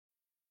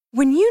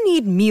When you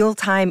need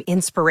mealtime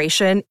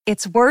inspiration,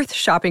 it's worth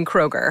shopping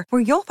Kroger,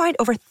 where you'll find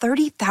over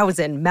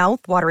 30,000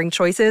 mouth-watering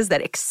choices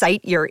that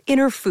excite your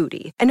inner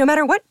foodie. And no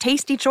matter what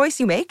tasty choice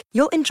you make,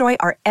 you'll enjoy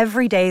our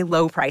everyday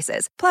low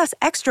prices, plus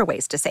extra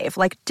ways to save,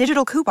 like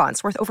digital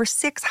coupons worth over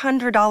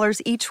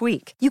 $600 each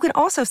week. You can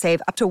also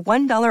save up to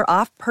 $1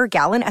 off per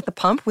gallon at the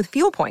pump with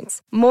fuel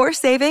points. More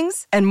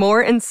savings and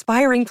more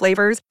inspiring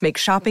flavors make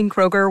shopping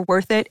Kroger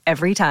worth it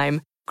every time.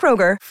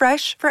 Kroger,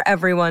 fresh for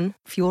everyone.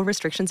 Fuel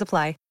restrictions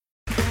apply.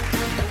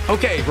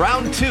 Okay,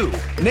 round two.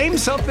 Name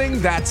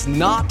something that's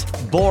not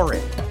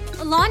boring.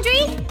 A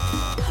laundry?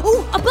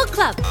 Ooh, a book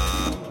club.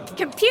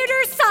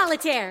 Computer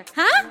solitaire,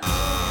 huh?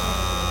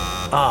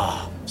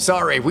 Ah,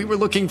 sorry, we were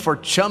looking for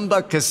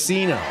Chumba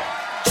Casino.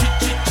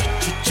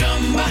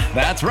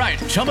 That's right,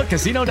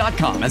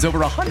 ChumbaCasino.com has over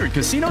 100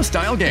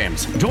 casino-style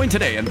games. Join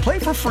today and play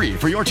for free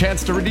for your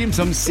chance to redeem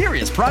some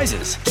serious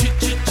prizes.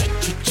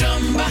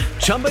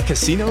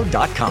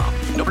 ChumbaCasino.com.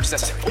 No purchase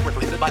necessary. Void where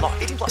prohibited by law.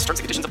 18+ terms and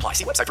conditions apply.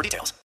 See website for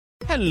details.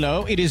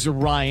 Hello, it is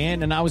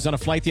Ryan, and I was on a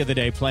flight the other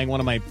day playing one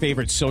of my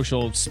favorite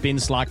social spin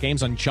slot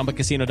games on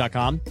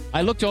ChumbaCasino.com.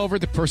 I looked over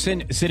at the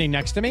person sitting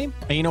next to me,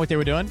 and you know what they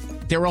were doing?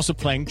 They were also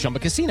playing Chumba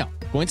Casino.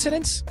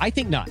 Coincidence? I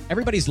think not.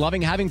 Everybody's loving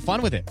having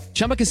fun with it.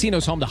 Chumba Casino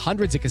is home to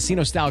hundreds of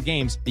casino-style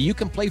games that you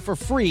can play for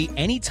free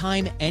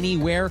anytime,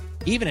 anywhere,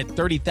 even at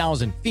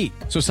 30,000 feet.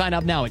 So sign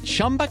up now at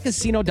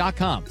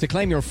ChumbaCasino.com to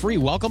claim your free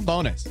welcome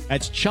bonus.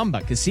 That's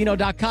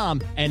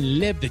ChumbaCasino.com and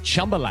live the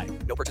Chumba life.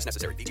 No purchase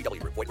necessary.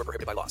 VGW. Void where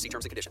prohibited by law. See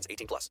terms and conditions. 18+.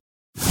 The dream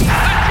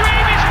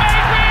is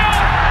made real.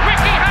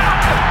 Ricky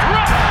Hatton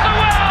rocks the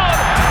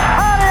world.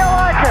 How do you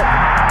like it?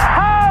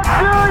 How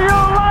do you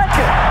like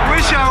it? I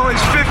wish I was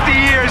 50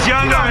 years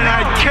younger and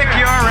I'd kick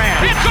your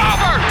ass. It's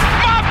over.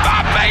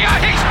 Mamma mia,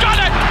 he's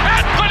done it.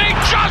 Anthony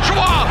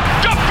Joshua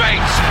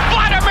defeats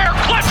Vladimir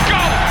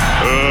Klitschko.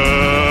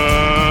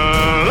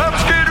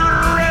 Let's get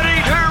ready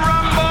to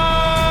rumble.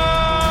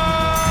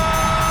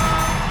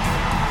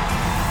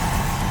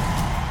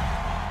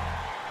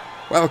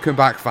 Welcome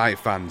back, fight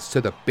fans,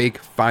 to the big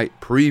fight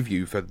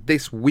preview for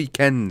this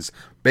weekend's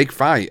big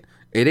fight.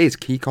 It is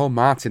Kiko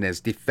Martinez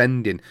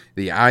defending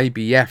the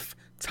IBF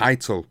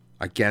title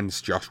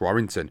against Josh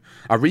Warrington.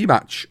 A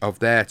rematch of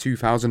their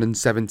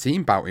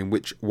 2017 bout in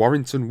which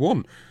Warrington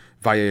won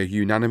via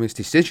unanimous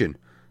decision.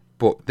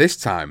 But this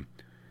time,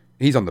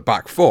 he's on the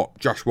back foot.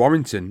 Josh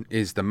Warrington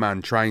is the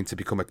man trying to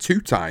become a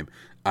two-time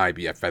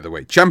IBF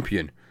featherweight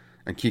champion.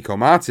 And Kiko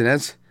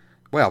Martinez,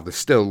 well, there's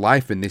still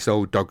life in this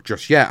old dog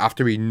just yet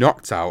after he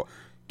knocked out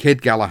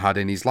Kid Galahad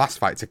in his last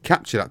fight to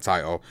capture that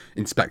title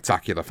in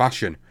spectacular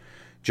fashion.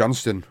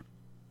 Johnston,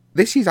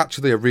 this is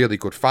actually a really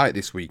good fight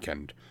this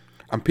weekend.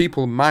 And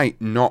people might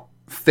not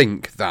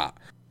think that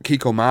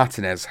Kiko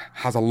Martinez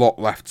has a lot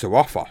left to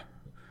offer.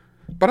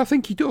 But I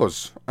think he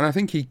does. And I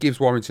think he gives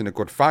Warrington a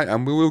good fight.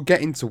 And we will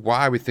get into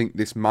why we think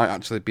this might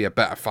actually be a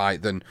better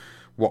fight than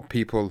what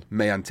people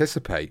may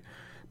anticipate.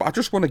 But I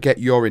just want to get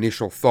your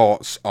initial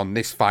thoughts on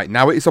this fight.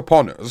 Now it's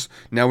upon us.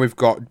 Now we've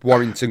got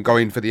Warrington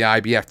going for the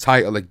IBF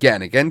title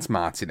again against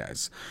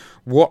Martinez.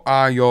 What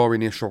are your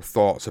initial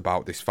thoughts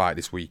about this fight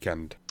this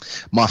weekend?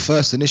 My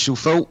first initial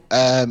thought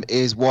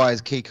is, why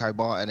is Kiko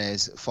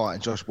Martinez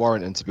fighting Josh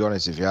Warrington, to be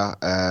honest with you?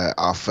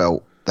 I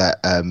felt that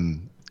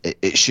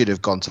it should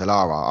have gone to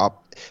Lara.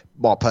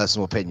 My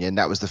personal opinion,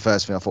 that was the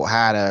first thing I thought.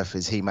 How on earth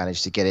has he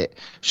managed to get it?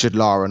 Should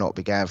Lara not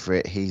be going for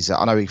it?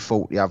 I know he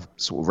fought the other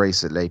sort of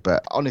recently,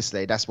 but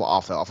honestly, that's what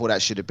I felt. I thought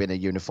that should have been a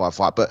unified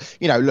fight. But,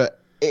 you know, look,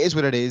 it is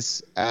what it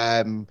is.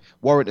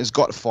 Warrington's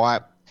got the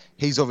fight.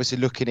 He's obviously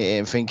looking at it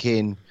and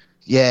thinking,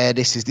 yeah,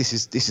 this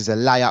is a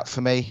layup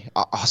for me.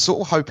 I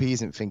sort of hope he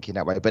isn't thinking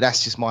that way, but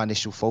that's just my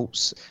initial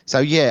thoughts. So,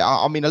 yeah,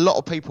 I mean, a lot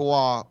of people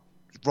are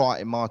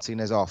writing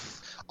Martinez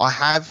off. I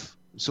have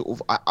sort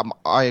of,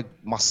 I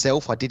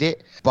myself, I did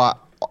it, but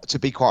to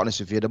be quite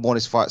honest with you, the more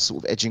this fight's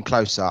sort of edging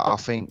closer, I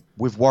think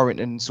with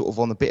Warrington sort of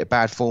on a bit of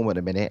bad form at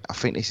the minute, I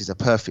think this is a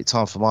perfect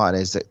time for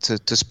Martinez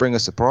to spring a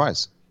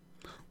surprise.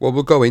 Well,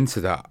 we'll go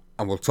into that.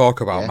 And we'll talk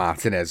about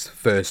Martinez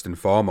first and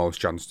foremost,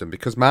 Johnston,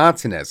 because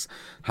Martinez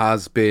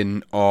has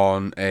been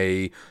on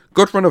a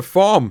good run of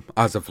form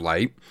as of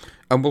late.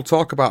 And we'll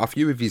talk about a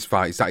few of his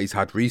fights that he's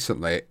had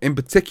recently. In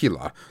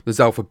particular, the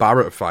Zelfa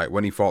Barrett fight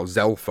when he fought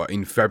Zelfa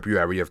in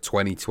February of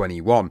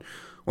 2021.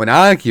 When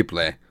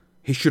arguably,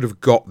 he should have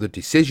got the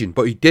decision,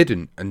 but he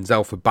didn't. And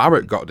Zelfa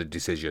Barrett got the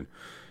decision.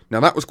 Now,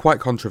 that was quite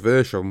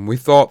controversial, and we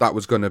thought that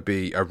was going to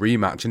be a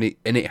rematch,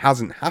 and it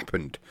hasn't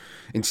happened.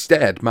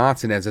 Instead,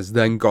 Martinez has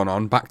then gone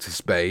on back to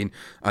Spain,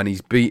 and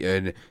he's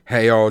beaten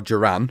Heyor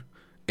Duran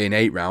in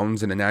 8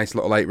 rounds, in a nice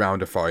little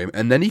 8-rounder for him.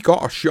 And then he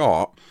got a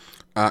shot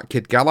at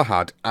Kid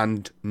Galahad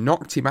and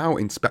knocked him out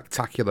in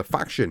spectacular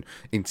fashion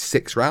in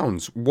 6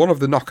 rounds. One of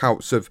the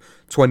knockouts of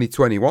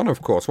 2021,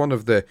 of course, one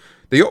of the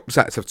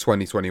upsets of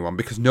 2021,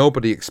 because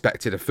nobody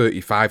expected a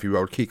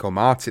 35-year-old Kiko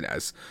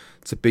Martinez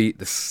to beat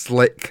the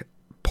slick,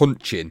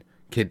 punching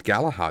Kid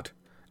Galahad.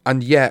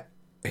 And yet,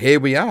 here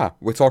we are.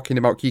 We're talking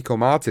about Kiko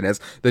Martinez,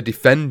 the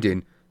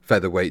defending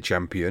featherweight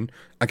champion,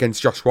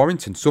 against Josh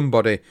Warrington,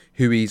 somebody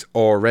who he's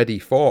already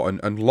fought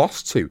and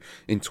lost to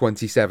in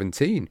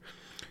 2017.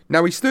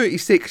 Now, he's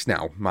 36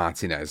 now,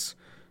 Martinez,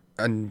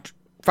 and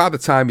Father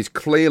Time is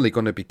clearly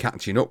going to be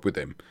catching up with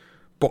him.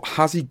 But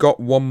has he got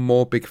one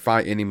more big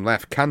fight in him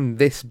left? Can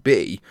this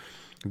be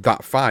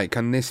that fight?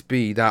 Can this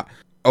be that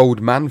old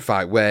man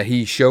fight where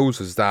he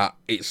shows us that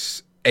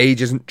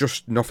age isn't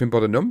just nothing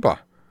but a number?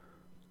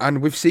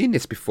 And we've seen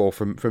this before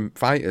from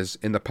fighters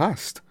in the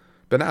past.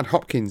 Bernard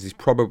Hopkins is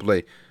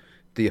probably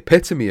the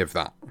epitome of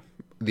that.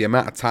 The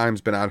amount of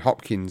times Bernard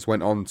Hopkins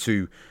went on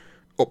to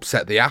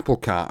upset the apple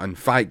cart and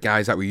fight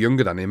guys that were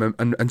younger than him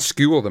and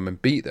school them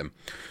and beat them.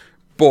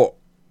 But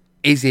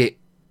is it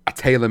a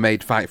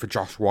tailor-made fight for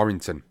Josh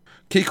Warrington?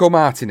 Kiko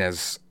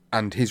Martinez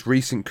and his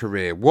recent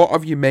career, what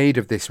have you made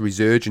of this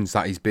resurgence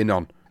that he's been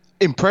on?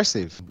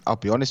 Impressive. I'll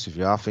be honest with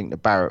you. I think the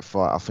Barrett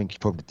fight, I think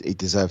he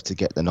deserved to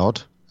get the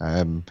nod.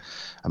 I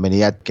mean, he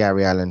had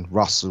Gary Allen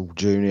Russell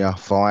Jr.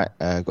 fight,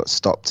 got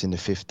stopped in the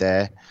fifth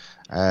there.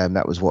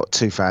 That was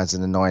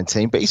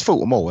 2019, but he's fought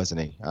them all,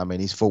 hasn't he? I mean,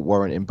 he's fought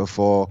Warrington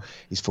before,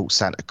 he's fought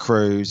Santa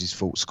Cruz, he's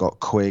fought Scott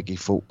Quigg, he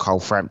fought Cole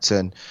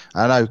Frampton.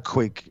 I know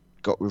Quigg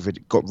got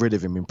rid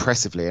of him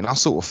impressively, and I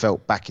sort of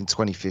felt back in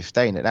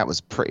 2015 that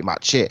was pretty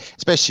much it,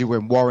 especially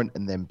when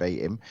Warrington then beat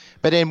him.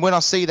 But then when I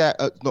see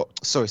that,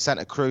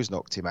 Santa Cruz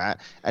knocked him out,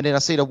 and then I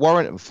see the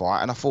Warrington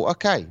fight, and I thought,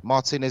 okay,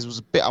 Martinez was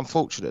a bit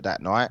unfortunate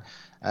that night.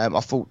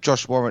 I thought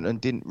Josh Warrington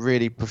didn't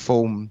really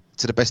perform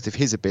to the best of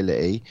his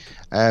ability,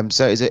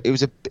 so it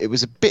was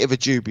a bit of a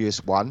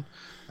dubious one.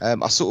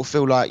 I sort of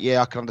feel like,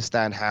 I can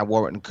understand how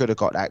Warrington could have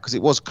got that, because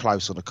it was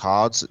close on the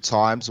cards at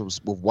times. It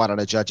was with one of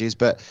the judges,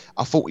 but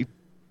I thought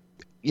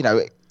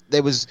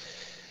there was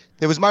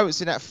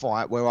moments in that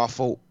fight where I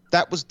thought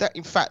that was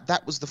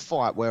the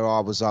fight where I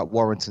was like,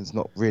 Warrington's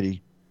not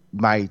really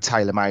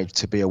tailor-made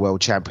to be a world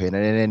champion,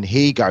 and then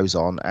he goes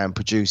on and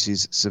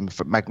produces some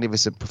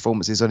magnificent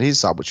performances on his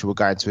side, which we'll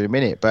go into in a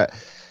minute. But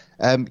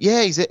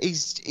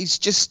he's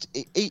just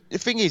the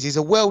thing is, he's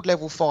a world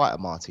level fighter,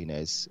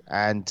 Martinez,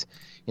 and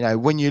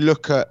when you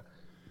look at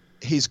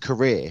his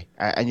career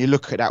and you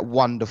look at that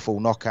wonderful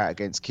knockout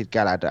against Kid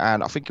Galahad,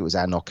 and I think it was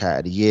our knockout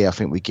of the year, I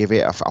think we give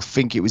it, I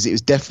think it was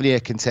definitely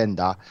a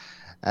contender.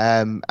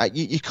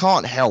 You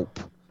can't help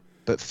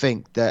but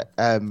think that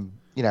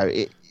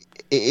it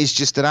is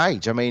just an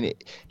age. I mean,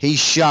 he's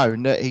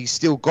shown that he's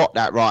still got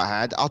that right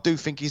hand. I do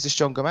think he's a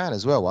stronger man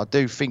as well. I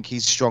do think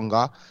he's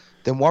stronger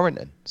than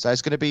Warrington. So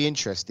it's going to be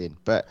interesting.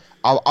 But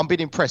I'm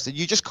being impressed.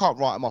 You just can't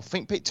write him off. I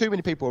think too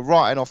many people are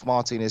writing off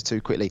Martinez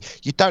too quickly.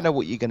 You don't know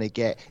what you're going to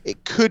get.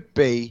 It could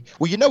be...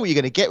 Well, you know what you're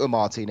going to get with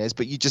Martinez,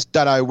 but you just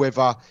don't know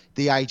whether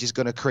the age is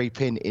going to creep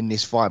in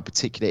this fight in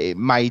particular. It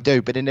may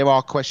do. But then there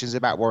are questions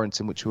about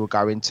Warrington, which we'll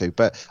go into.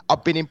 But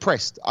I've been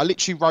impressed. I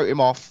literally wrote him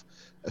off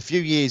a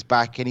few years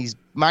back, and he's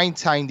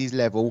maintained his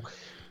level.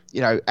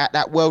 At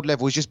that world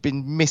level, he's just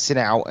been missing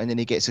out, and then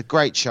he gets a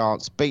great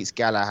chance, beats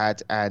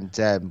Galahad, and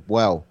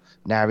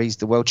now he's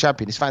the world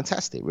champion. It's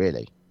fantastic,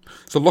 really.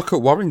 So look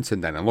at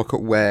Warrington then, and look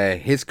at where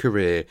his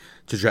career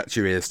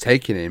trajectory has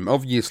taken him.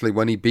 Obviously,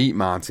 when he beat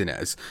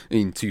Martinez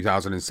in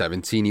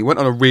 2017, he went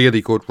on a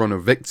really good run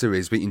of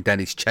victories, beating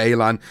Dennis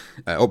Chalan,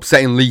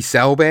 upsetting Lee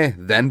Selby,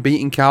 then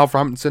beating Carl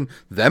Frampton,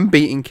 then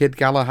beating Kid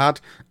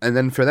Galahad, and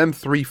then for them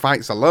 3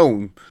 fights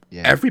alone,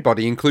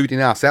 everybody,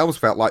 including ourselves,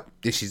 felt like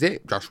this is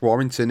it. Josh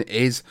Warrington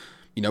is,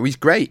 he's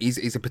great.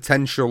 He's a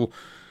potential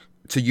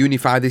to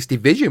unify this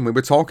division. We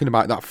were talking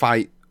about that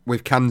fight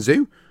with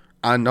Kanzu,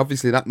 and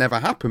obviously that never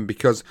happened,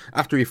 because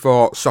after he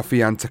fought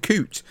Sofiane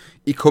Takut,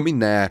 he come in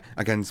there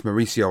against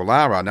Mauricio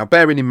Lara. Now,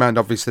 bearing in mind,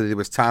 obviously, there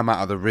was time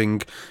out of the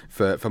ring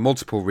for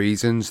multiple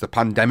reasons. The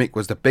pandemic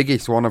was the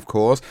biggest one, of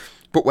course,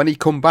 but when he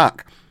come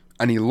back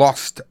and he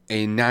lost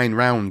in 9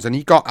 rounds and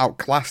he got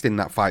outclassed in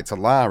that fight to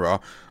Lara,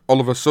 all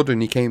of a sudden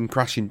he came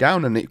crashing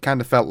down, and it kind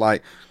of felt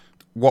like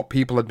what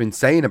people had been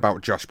saying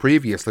about Josh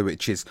previously,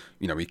 which is,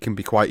 he can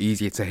be quite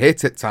easy to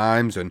hit at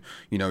times, and,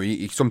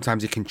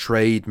 sometimes he can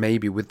trade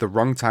maybe with the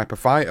wrong type of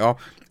fighter.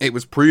 It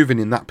was proven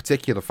in that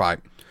particular fight.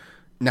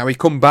 Now, he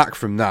come back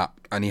from that,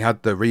 and he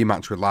had the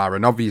rematch with Lara,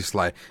 and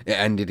obviously it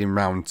ended in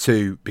round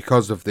 2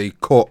 because of the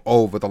cut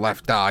over the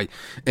left eye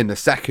in the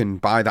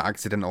second by that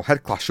accidental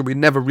head clash. So we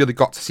never really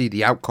got to see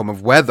the outcome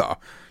of whether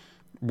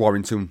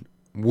Warrington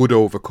would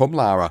overcome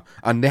Lara,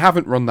 and they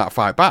haven't run that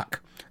fight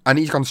back. And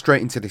he's gone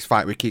straight into this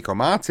fight with Kiko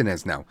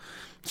Martinez now.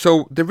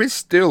 So there is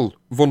still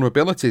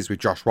vulnerabilities with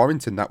Josh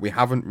Warrington that we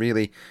haven't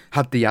really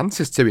had the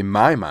answers to in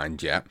my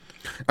mind yet.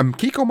 And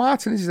Kiko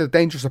Martinez is a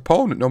dangerous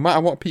opponent. No matter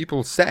what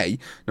people say,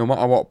 no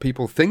matter what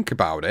people think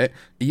about it,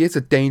 he is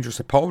a dangerous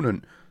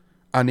opponent.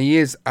 And he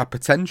is a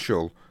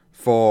potential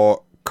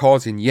for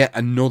causing yet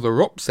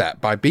another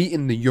upset by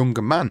beating the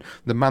younger man,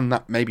 the man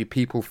that maybe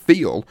people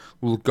feel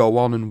will go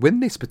on and win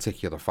this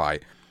particular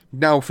fight.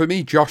 Now, for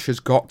me, Josh has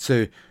got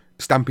to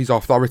stamp his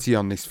authority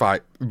on this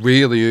fight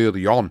really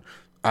early on,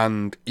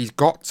 and he's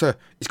got to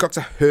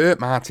hurt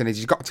Martinez.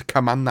 He's got to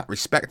command that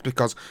respect,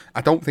 because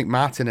I don't think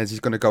Martinez is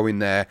going to go in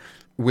there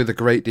with a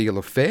great deal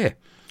of fear.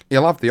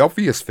 He'll have the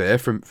obvious fear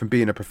from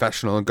being a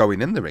professional and going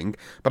in the ring,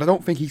 but I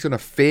don't think he's going to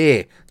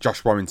fear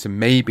Josh Warrington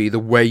maybe the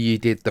way he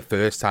did the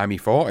first time he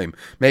fought him.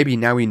 Maybe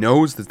now he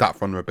knows there's that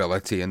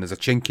vulnerability and there's a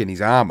chink in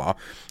his armour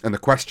and the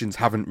questions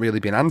haven't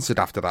really been answered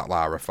after that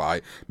Lara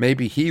fight.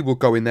 Maybe he will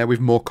go in there with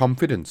more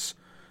confidence,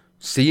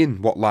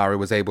 seeing what Lara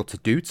was able to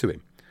do to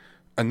him.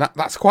 And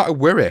that's quite a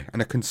worry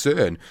and a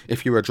concern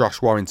if you're a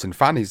Josh Warrington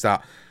fan, is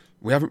that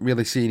we haven't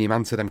really seen him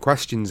answer them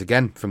questions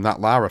again from that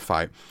Lara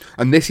fight.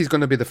 And this is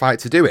going to be the fight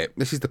to do it.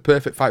 This is the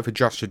perfect fight for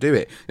Josh to do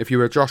it. If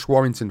you're a Josh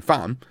Warrington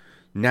fan,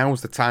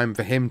 now's the time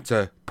for him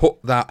to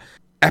put that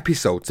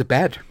episode to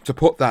bed, to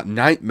put that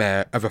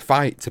nightmare of a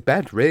fight to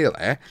bed,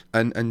 really,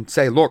 and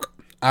say, look,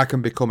 I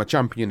can become a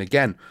champion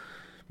again.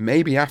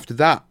 Maybe after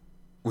that,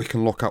 we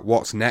can look at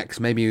what's next.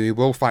 Maybe he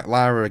will fight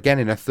Lara again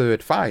in a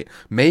third fight.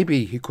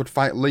 Maybe he could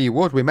fight Leigh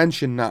Wood. We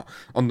mentioned that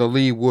on the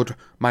Leigh Wood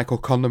Michael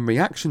Conlan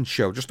reaction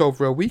show just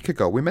over a week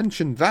ago. We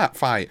mentioned that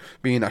fight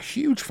being a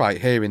huge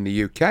fight here in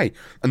the UK,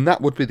 and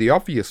that would be the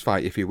obvious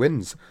fight if he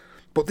wins.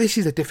 But this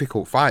is a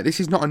difficult fight. This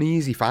is not an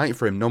easy fight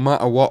for him, no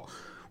matter what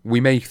we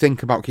may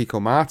think about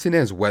Kiko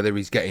Martinez, whether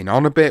he's getting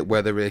on a bit,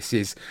 whether this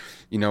is,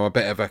 a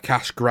bit of a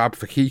cash grab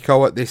for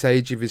Kiko at this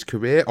age of his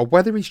career, or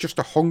whether he's just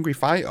a hungry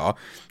fighter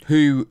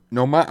who,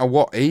 no matter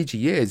what age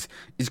he is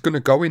going to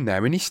go in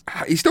there. And he's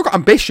still got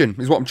ambition,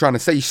 is what I'm trying to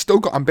say. He's still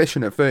got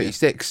ambition at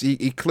 36.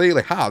 He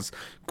clearly has,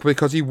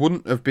 because he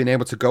wouldn't have been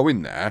able to go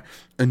in there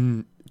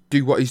and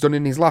do what he's done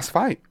in his last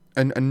fight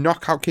and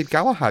knock out Kid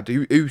Galahad,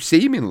 who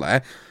seemingly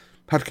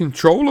had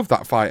control of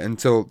that fight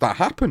until that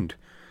happened.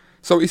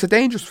 So it's a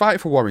dangerous fight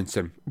for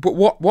Warrington. But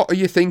what are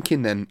you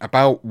thinking then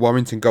about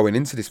Warrington going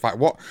into this fight?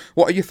 What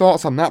are your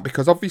thoughts on that?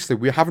 Because obviously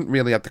we haven't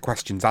really had the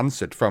questions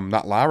answered from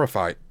that Lara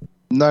fight.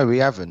 No, we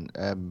haven't.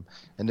 And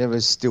there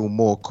is still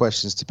more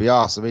questions to be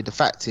asked. I mean, the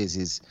fact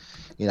is,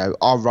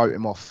 I wrote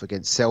him off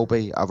against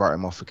Selby. I wrote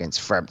him off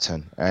against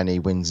Frampton, and he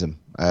wins them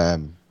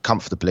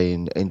comfortably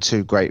in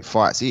two great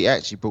fights. He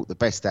actually brought the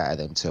best out of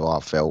them too, I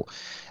felt.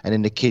 And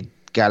in the Kid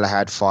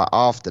Galahad fight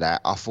after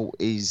that, I thought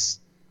his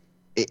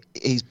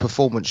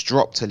performance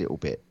dropped a little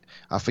bit.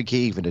 I think he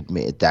even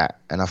admitted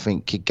that, and I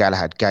think Kid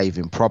Galahad gave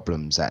him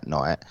problems that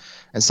night,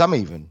 and some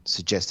even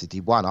suggested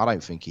he won. I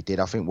don't think he did.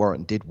 I think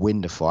Warrington did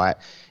win the fight.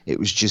 It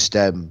was just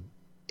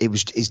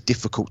it's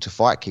difficult to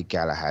fight Kid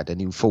Galahad, and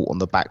he fought on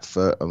the back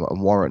foot,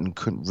 and Warrington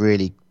couldn't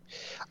really.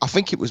 I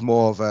think it was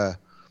more of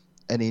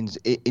an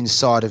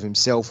inside of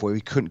himself where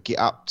he couldn't get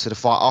up to the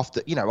fight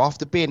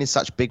after being in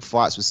such big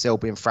fights with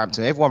Selby and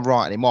Frampton. Everyone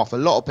writing him off. A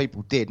lot of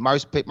people did.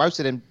 Most of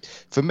them,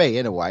 for me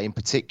anyway, in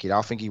particular,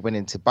 I think he went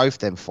into both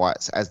them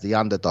fights as the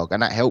underdog,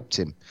 and that helped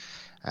him.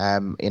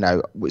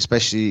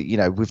 Especially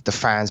with the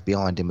fans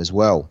behind him as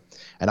well.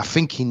 And I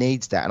think he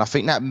needs that. And I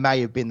think that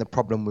may have been the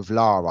problem with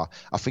Lara.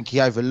 I think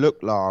he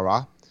overlooked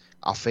Lara.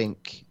 I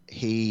think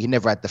he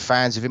never had the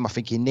fans with him. I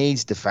think he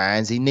needs the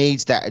fans. He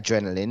needs that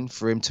adrenaline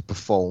for him to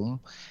perform.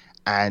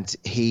 And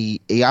he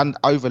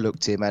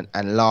overlooked him,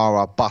 and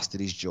Lara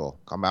busted his jaw.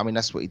 I mean,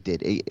 that's what he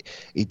did.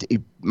 He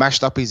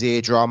mashed up his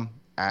eardrum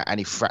and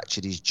he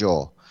fractured his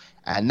jaw.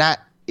 And that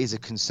is a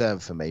concern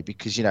for me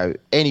because,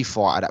 any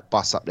fighter that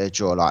busts up their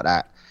jaw like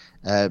that,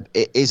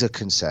 it is a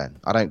concern.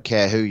 I don't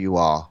care who you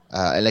are,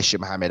 unless you're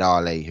Muhammad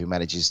Ali, who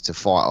manages to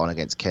fight on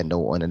against Ken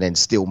Norton and then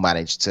still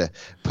managed to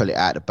pull it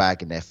out of the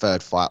bag in their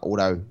third fight,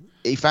 although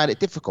he found it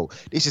difficult.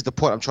 This is the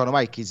point I'm trying to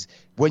make, is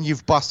when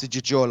you've busted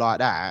your jaw like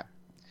that,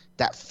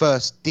 that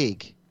first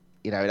dig,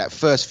 that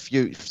first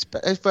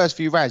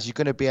few rounds, you're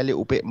going to be a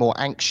little bit more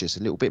anxious,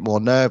 a little bit more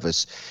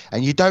nervous.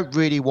 And you don't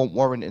really want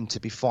Warrington to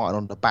be fighting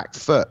on the back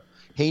foot.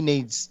 He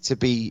needs to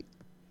be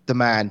the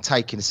man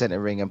taking the centre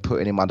ring and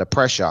putting him under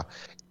pressure.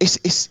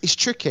 It's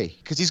tricky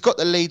because he's got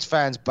the Leeds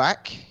fans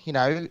back.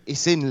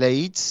 It's in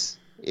Leeds.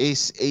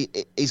 He's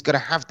going to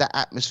have that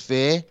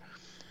atmosphere.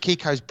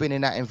 Kiko's been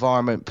in that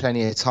environment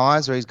plenty of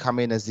times where he's come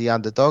in as the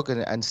underdog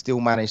and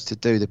still managed to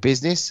do the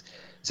business.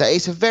 So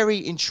it's a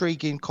very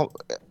intriguing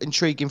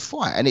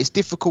fight, and it's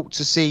difficult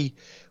to see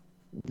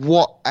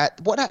what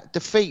that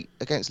defeat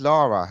against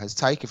Lara has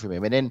taken from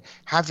him, and then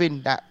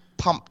having that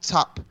pumped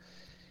up,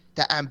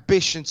 that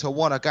ambition to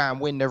want to go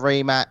and win the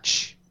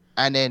rematch,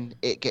 and then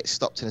it gets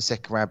stopped in the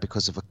second round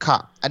because of a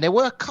cut. And there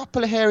were a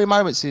couple of hairy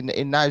moments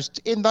in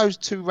those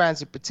two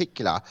rounds in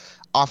particular.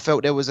 I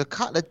felt there was a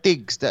couple of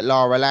digs that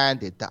Lara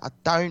landed that I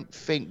don't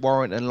think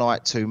Warrington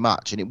liked too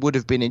much, and it would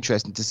have been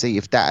interesting to see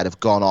if that had have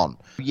gone on.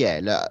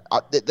 Yeah,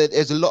 look,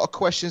 there's a lot of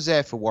questions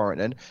there for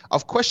Warrington.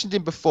 I've questioned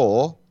him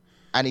before,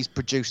 and he's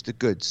produced the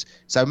goods.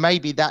 So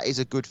maybe that is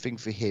a good thing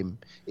for him.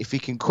 If he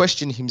can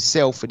question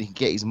himself and he can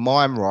get his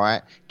mind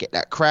right, get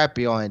that crowd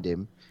behind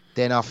him,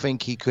 then I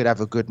think he could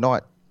have a good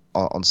night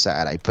on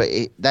Saturday.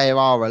 But there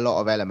are a lot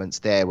of elements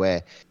there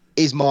where,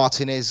 is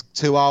Martinez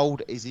too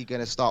old? Is he going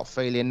to start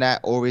feeling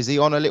that? Or is he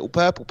on a little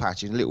purple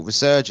patch, a little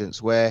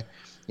resurgence where,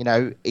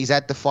 he's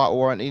had the fight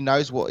warrant, he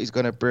knows what he's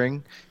going to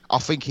bring. I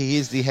think he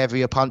is the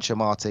heavier puncher,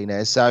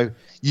 Martinez. So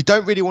you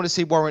don't really want to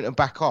see Warrington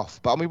back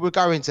off. But, we'll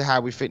go into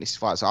how we think this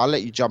fight. So I'll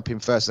let you jump in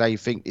first and how you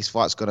think this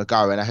fight's going to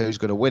go and who's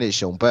going to win it,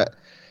 Sean. But,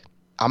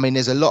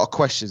 there's a lot of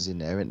questions in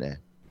there, isn't there?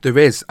 There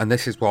is, and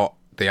this is what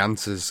the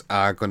answers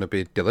are going to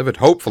be delivered.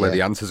 Hopefully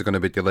the answers are going to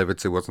be delivered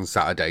to us on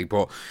Saturday.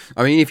 But,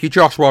 I mean, if you're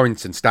Josh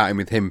Warrington, starting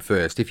with him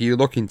first, if you're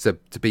looking to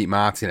beat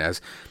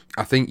Martinez,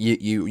 I think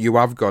you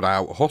have got to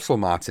out-hustle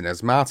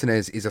Martinez.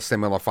 Martinez is a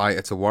similar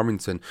fighter to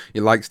Warrington.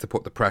 He likes to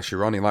put the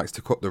pressure on. He likes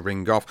to cut the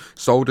ring off.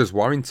 So does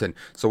Warrington.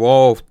 So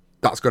all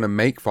that's going to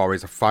make for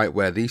is a fight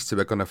where these two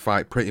are going to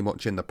fight pretty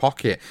much in the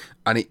pocket.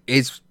 And it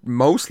is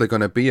mostly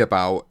going to be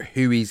about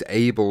who he's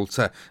able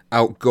to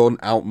outgun,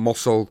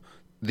 outmuscle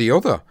the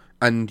other.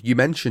 And you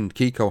mentioned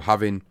Kiko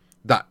having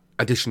that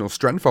additional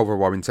strength over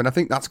Warrington. I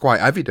think that's quite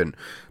evident.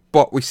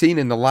 But we've seen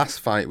in the last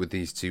fight with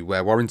these two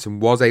where Warrington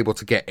was able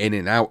to get in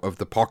and out of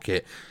the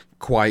pocket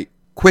quite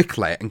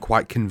quickly and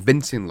quite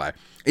convincingly.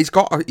 He's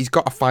got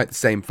to fight the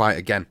same fight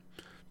again.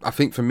 I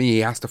think for me, he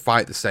has to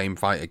fight the same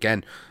fight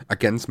again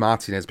against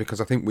Martinez, because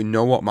I think we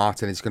know what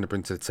Martinez is going to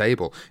bring to the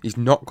table. He's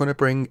not going to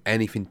bring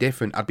anything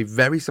different. I'd be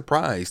very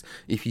surprised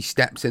if he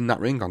steps in that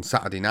ring on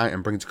Saturday night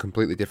and brings a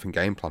completely different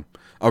game plan.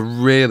 I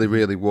really,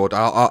 really would.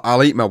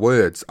 I'll eat my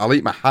words. I'll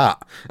eat my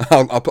hat.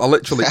 I'll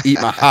literally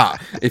eat my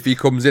hat if he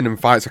comes in and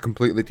fights a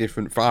completely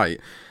different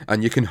fight.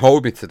 And you can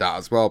hold me to that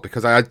as well,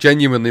 because I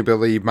genuinely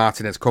believe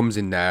Martinez comes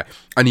in there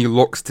and he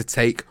looks to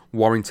take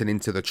Warrington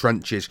into the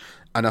trenches.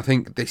 And I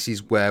think this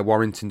is where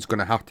Warrington's going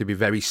to have to be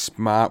very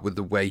smart with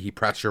the way he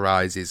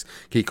pressurizes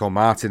Kiko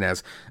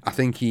Martinez. I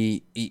think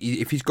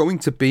if he's going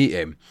to beat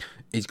him,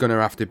 he's going to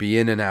have to be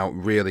in and out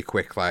really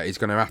quickly. He's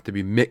going to have to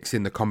be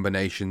mixing the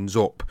combinations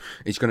up.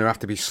 He's going to have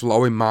to be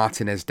slowing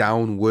Martinez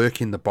down,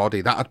 working the body.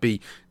 That'd be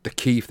the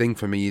key thing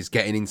for me, is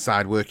getting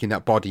inside, working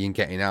that body and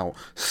getting out.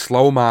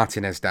 Slow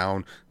Martinez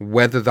down,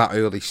 weather that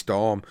early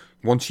storm.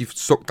 Once you've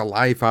sucked the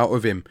life out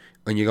of him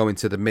and you go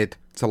into the mid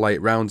to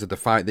late rounds of the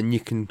fight, then you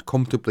can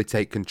comfortably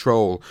take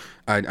control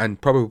and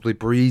probably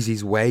breeze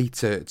his way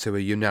to a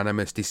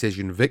unanimous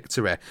decision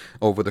victory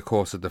over the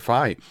course of the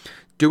fight.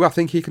 Do I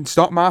think he can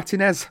stop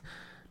Martinez?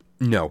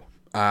 No.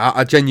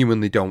 I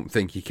genuinely don't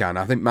think he can.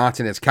 I think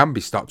Martinez can be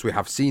stopped. We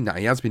have seen that.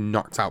 He has been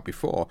knocked out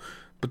before.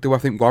 But do I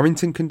think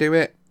Warrington can do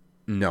it?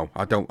 No,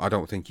 I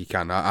don't think he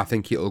can. I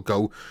think it'll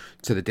go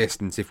to the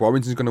distance. If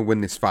Warrington's going to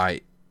win this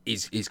fight,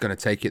 he's going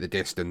to take it the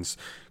distance.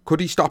 Could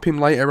he stop him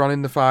later on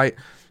in the fight?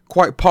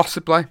 Quite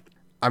possibly.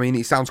 I mean,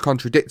 it sounds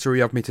contradictory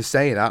of me to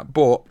say that,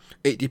 but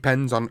it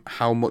depends on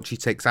how much he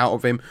takes out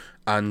of him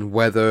and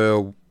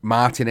whether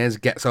Martinez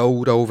gets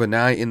old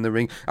overnight in the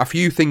ring. A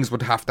few things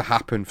would have to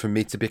happen for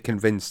me to be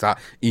convinced that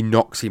he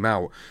knocks him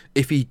out.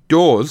 If he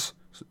does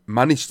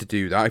manage to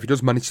do that, if he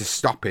does manage to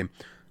stop him,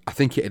 I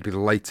think it'd be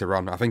later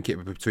on. I think it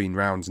would be between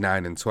rounds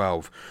 9 and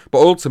 12. But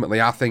ultimately,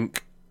 I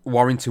think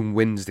Warrington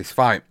wins this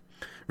fight.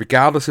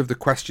 Regardless of the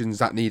questions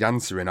that need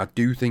answering, I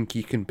do think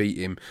he can beat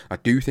him. I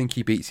do think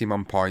he beats him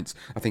on points.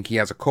 I think he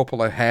has a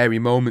couple of hairy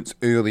moments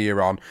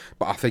earlier on,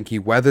 but I think he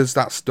weathers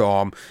that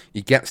storm.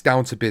 He gets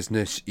down to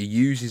business. He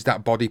uses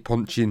that body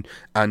punching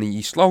and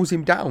he slows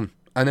him down.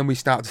 And then we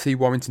start to see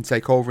Warrington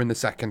take over in the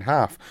second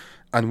half.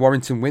 And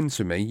Warrington wins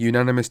for me,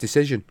 unanimous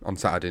decision on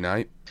Saturday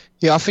night.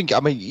 Yeah, I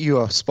mean, you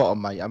are spot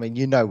on, mate. I mean,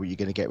 you know what you're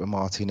going to get with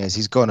Martinez.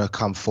 He's going to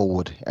come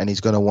forward, and he's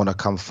going to want to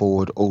come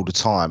forward all the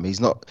time. He's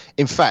not...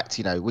 In fact,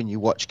 you know, when you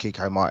watch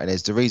Kiko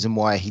Martinez, the reason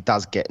why he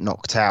does get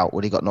knocked out,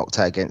 when he got knocked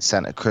out against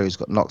Santa Cruz,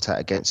 got knocked out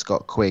against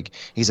Scott Quigg,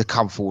 he's a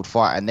come-forward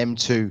fighter. And them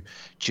two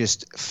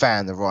just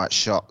found the right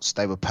shots.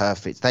 They were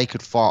perfect. They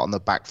could fight on the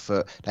back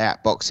foot. They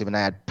outboxed him, and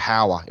they had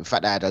power. In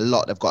fact,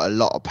 they've got a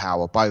lot of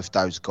power, both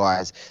those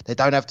guys. They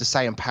don't have the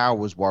same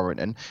power as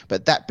Warrington.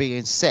 But that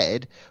being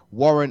said,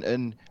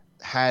 Warrington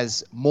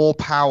has more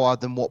power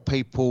than what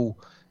people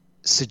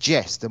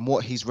suggest and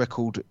what his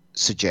record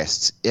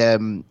suggests.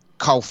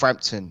 Cole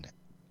Frampton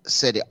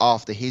said it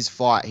after his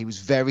fight. He was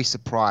very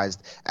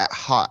surprised at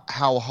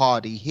how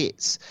hard he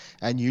hits.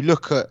 And you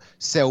look at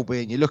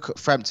Selby and you look at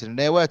Frampton, and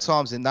there were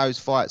times in those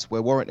fights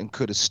where Warrington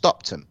could have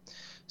stopped him.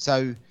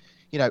 So,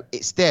 you know,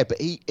 it's there, but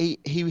he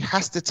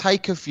has to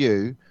take a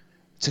few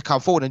to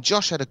come forward. And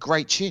Josh had a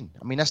great chin.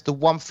 I mean, that's the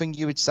one thing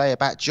you would say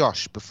about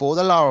Josh. Before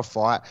the Lara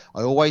fight,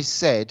 I always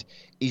said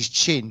his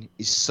chin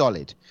is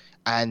solid.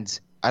 And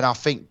I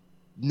think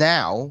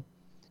now,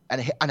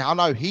 and I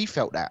know he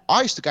felt that.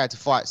 I used to go to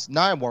fights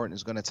knowing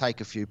Warrington's going to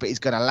take a few, but he's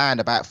going to land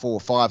about 4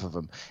 or 5 of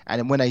them. And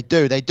then when they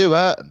do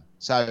hurt him.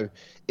 So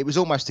it was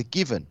almost a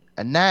given.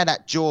 And now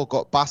that jaw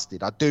got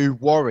busted, I do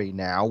worry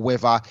now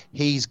whether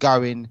he's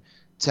going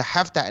to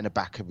have that in the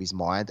back of his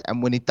mind.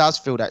 And when he does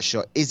feel that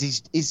shot,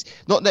 is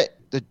not that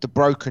the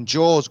broken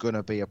jaw is going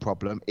to be a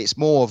problem. It's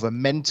more of a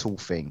mental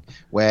thing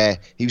where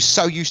he was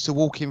so used to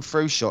walking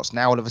through shots.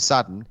 Now all of a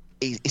sudden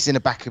it's in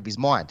the back of his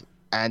mind.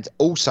 And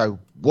also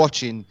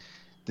watching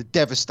the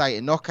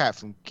devastating knockout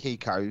from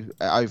Kiko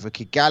over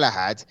Kid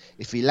Galahad,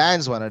 if he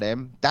lands one of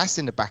them, that's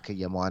in the back of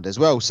your mind as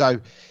well.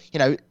 So, you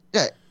know,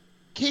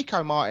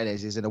 Kiko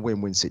Martinez is in a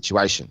win-win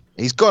situation.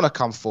 He's going to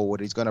come forward.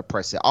 He's going to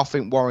press it. I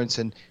think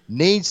Warrington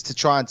needs to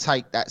try and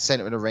take that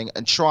centre of the ring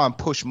and try and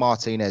push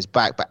Martinez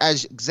back. But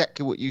as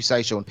exactly what you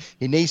say, Sean,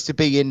 he needs to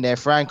be in there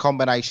throwing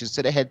combinations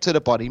to the head, to the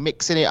body,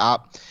 mixing it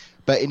up.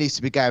 But he needs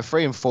to be going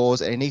 3 and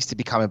 4s, and he needs to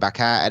be coming back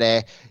out of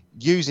there,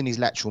 using his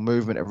lateral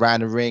movement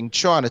around the ring,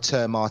 trying to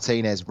turn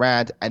Martinez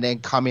round and then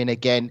come in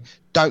again.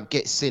 Don't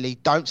get silly.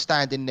 Don't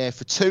stand in there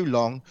for too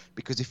long,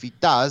 because if he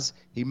does,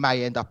 he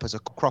may end up as a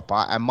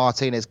cropper and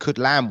Martinez could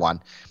land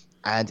one.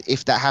 And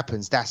if that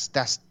happens, that's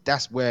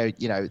where,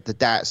 the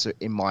doubts are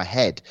in my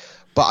head.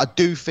 But I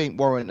do think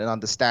Warrington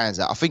understands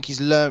that. I think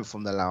he's learned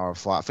from the Lara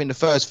fight. I think the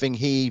first thing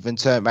he even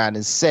turned around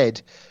and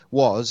said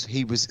was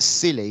he was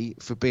silly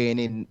for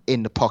being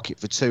in the pocket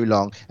for too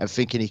long and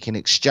thinking he can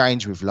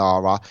exchange with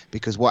Lara,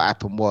 because what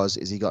happened was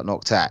he got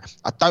knocked out.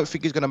 I don't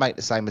think he's going to make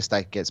the same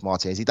mistake against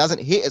Martinez. He doesn't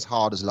hit as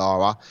hard as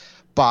Lara,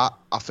 but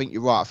I think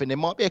you're right. I think there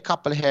might be a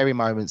couple of hairy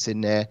moments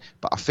in there,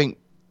 but I think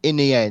in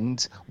the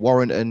end,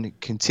 Warrington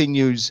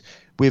continues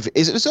with,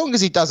 as long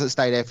as he doesn't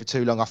stay there for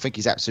too long, I think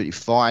he's absolutely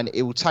fine.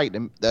 It will take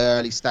the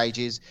early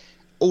stages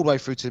all the way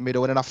through to the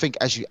middle. And then I think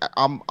I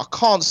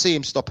can't see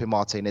him stopping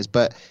Martinez,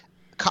 but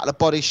a couple of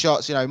body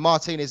shots,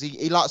 Martinez,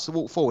 he likes to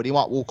walk forward. He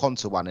might walk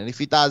onto one. And if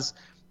he does,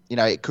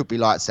 it could be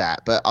lights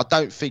out. But I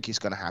don't think it's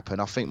going to happen.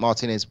 I think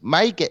Martinez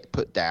may get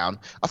put down.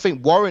 I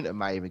think Warrington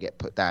may even get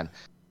put down.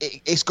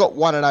 It's got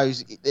one of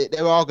those. There's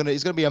going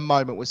to be a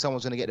moment where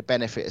someone's going to get the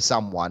benefit of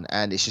someone,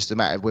 and it's just a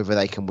matter of whether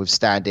they can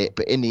withstand it.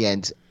 But in the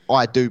end,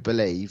 I do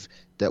believe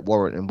that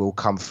Warrington will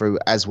come through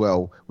as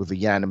well with a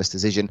unanimous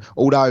decision.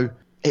 Although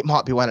it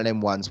might be one of them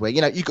ones where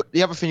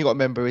the other thing you got to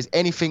remember is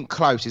anything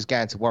close is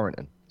going to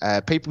Warrington.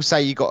 People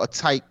say you got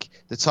to take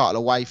the title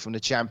away from the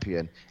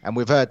champion, and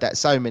we've heard that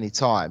so many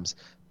times.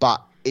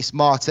 But it's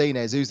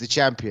Martinez who's the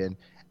champion,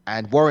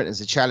 and Warrington's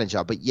the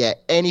challenger. But yeah,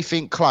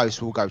 anything close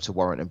will go to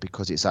Warrington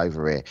because it's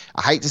over here.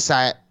 I hate to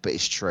say it, but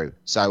it's true.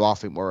 So I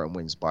think Warrington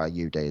wins by a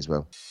UD as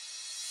well.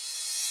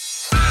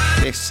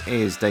 This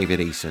is David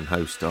Eason,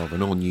 host of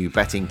an all-new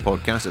betting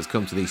podcast that's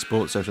come to the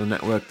Sports Social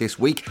Network this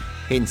week.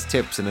 Hints,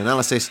 tips and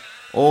analysis,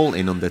 all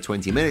in under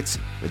 20 minutes,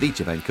 with each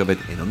event covered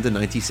in under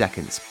 90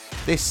 seconds.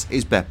 This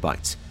is Bet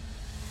Bites,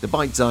 the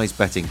bite-sized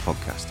betting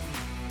podcast.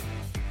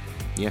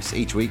 Yes,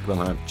 each week we'll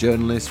have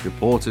journalists,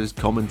 reporters,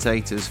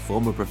 commentators,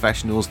 former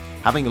professionals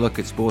having a look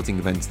at sporting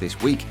events this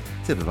week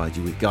to provide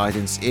you with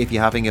guidance if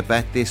you're having a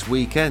bet this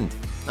weekend.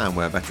 And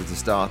where better to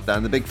start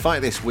than the big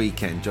fight this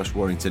weekend, Josh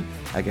Warrington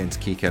against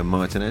Kiko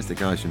Martinez. The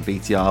guys from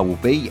BTR will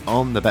be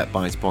on the Bet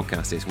Bites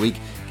podcast this week,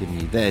 giving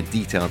you their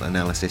detailed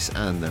analysis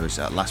and those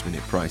last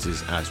minute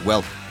prices as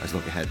well as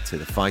look ahead to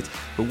the fight.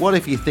 But what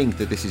if you think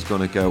that this is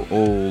going to go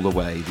all the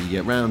way?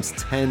 The rounds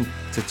 10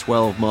 to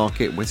 12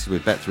 market, which is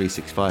with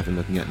Bet365 and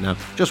looking at now.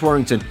 Josh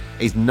Warrington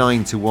is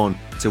 9-1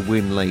 to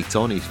win late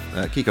on.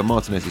 Kiko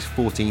Martinez is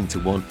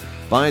 14-1.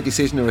 By a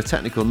decision or a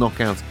technical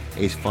knockout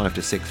is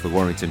 5-6 for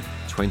Warrington.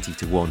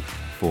 20-1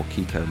 for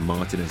Kiko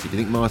Martinez. If you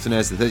think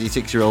Martinez, the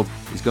 36-year-old,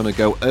 is going to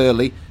go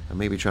early and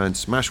maybe try and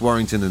smash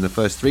Warrington in the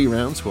first 3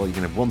 rounds, well, you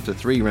can have 1 to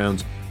 3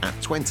 rounds at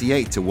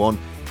 28-1.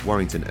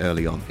 Warrington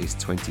early on is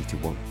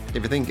 20-1.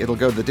 If you think it'll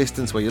go the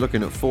distance, well, you're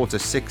looking at 4 to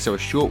 6, so a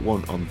short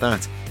one on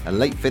that. A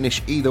late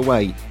finish either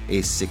way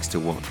is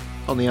 6-1.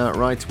 On the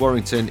outright,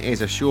 Warrington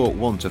is a short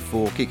 1 to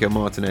 4. Kiko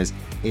Martinez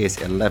is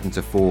 11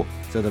 to 4.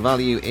 So the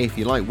value, if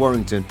you like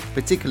Warrington,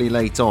 particularly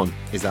late on,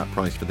 is that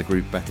price for the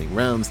group betting.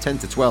 Rounds 10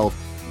 to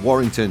 12,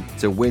 Warrington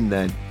to win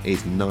then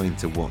is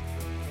 9-1.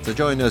 So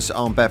join us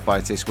on Bet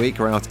Bites this week.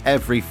 We're out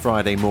every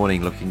Friday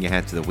morning looking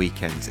ahead to the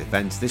weekend's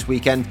events. This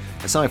weekend,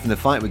 aside from the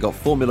fight, we've got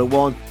Formula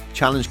 1,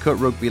 Challenge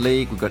Cup Rugby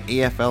League, we've got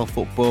EFL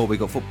football, we've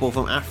got football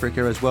from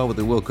Africa as well with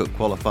the World Cup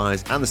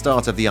qualifiers and the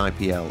start of the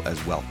IPL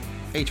as well.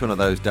 Each one of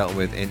those dealt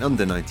with in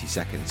under 90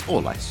 seconds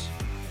or less.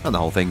 And the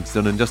whole thing's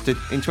done and dusted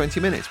in 20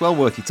 minutes. Well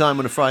worth your time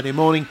on a Friday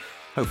morning.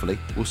 Hopefully,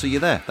 we'll see you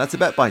there. That's a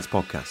Bet Bites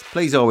podcast.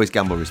 Please always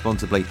gamble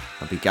responsibly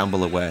and be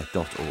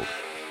gambleaware.org.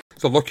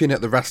 So looking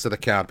at the rest of the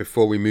card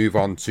before we move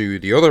on to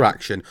the other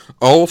action,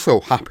 also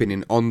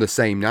happening on the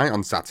same night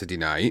on Saturday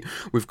night,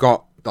 we've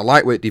got the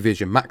lightweight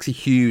division, Maxi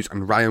Hughes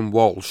and Ryan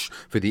Walsh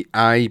for the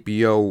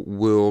IBO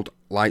World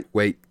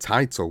Lightweight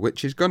title,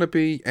 which is going to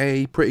be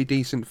a pretty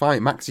decent fight.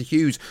 Maxi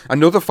Hughes,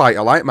 another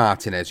fighter like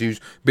Martinez,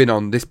 who's been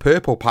on this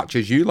purple patch,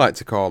 as you like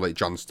to call it,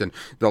 Johnston.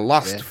 The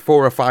last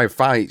 4 or 5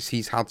 fights,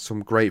 he's had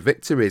some great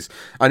victories.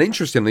 And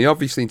interestingly,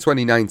 obviously in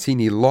 2019,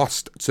 he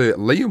lost to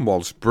Liam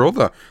Walsh,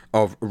 brother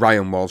of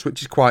Ryan Walsh,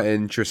 which is quite an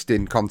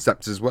interesting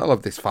concept as well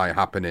of this fight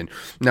happening.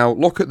 Now,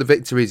 look at the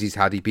victories he's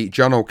had. He beat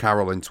John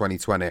O'Carroll in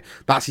 2020.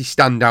 That's his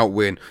standout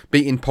win.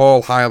 Beating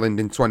Paul Hyland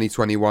in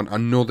 2021,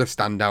 another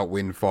standout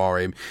win for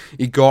him.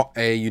 He got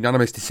a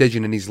unanimous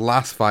decision in his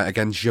last fight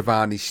against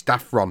Giovanni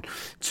Staffron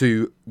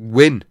to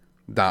win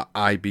that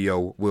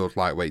IBO World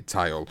Lightweight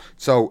title.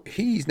 So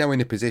he's now in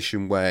a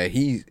position where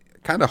he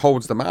kind of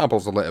holds the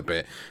marbles a little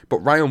bit. But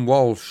Ryan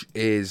Walsh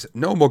is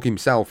no mug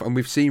himself, and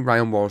we've seen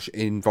Ryan Walsh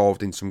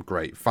involved in some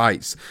great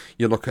fights.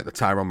 You look at the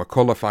Tyrone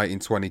McCullough fight in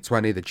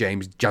 2020, the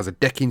James Jazza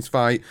Dickens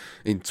fight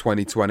in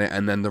 2020,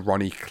 and then the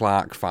Ronnie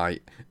Clark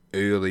fight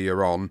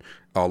earlier on,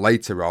 or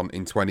later on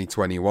in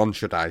 2021,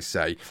 should I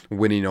say,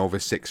 winning over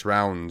 6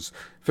 rounds.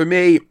 For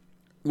me,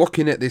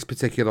 looking at this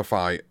particular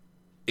fight,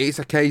 it's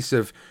a case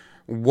of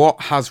what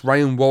has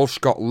Ryan Walsh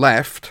got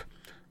left,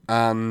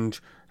 and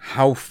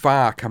how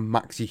far can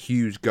Maxi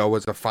Hughes go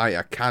as a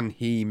fighter? Can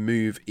he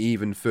move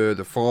even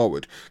further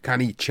forward? Can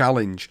he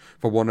challenge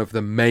for one of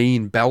the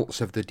main belts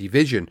of the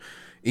division?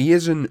 He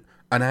isn't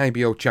an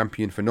IBO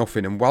champion for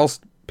nothing, and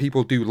whilst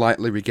people do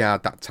lightly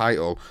regard that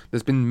title,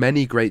 there's been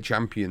many great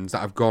champions that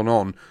have gone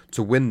on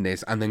to win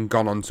this and then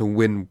gone on to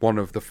win one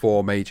of the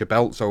 4 major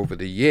belts over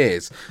the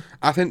years.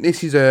 I think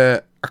this is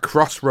a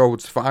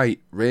crossroads fight,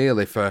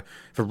 really, for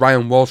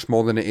Ryan Walsh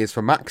more than it is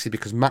for Maxi,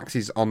 because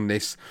Maxi's on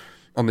this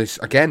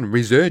again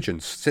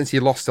resurgence. Since he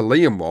lost to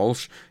Liam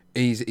Walsh,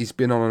 he's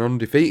been on an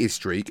undefeated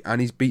streak, and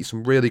he's beat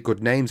some really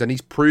good names, and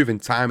he's proven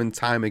time and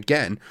time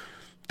again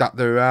that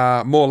there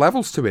are more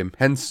levels to him,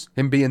 hence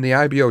him being the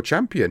IBO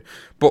champion.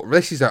 But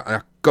this is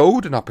a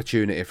golden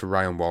opportunity for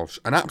Ryan Walsh,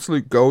 an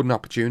absolute golden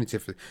opportunity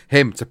for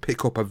him to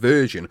pick up a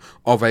version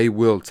of a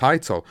world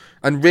title.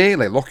 And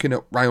really, looking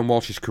at Ryan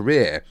Walsh's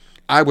career,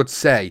 I would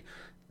say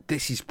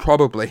this is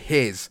probably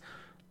his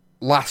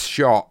last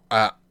shot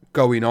at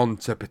going on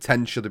to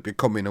potentially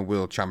becoming a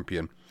world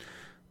champion.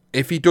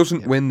 If he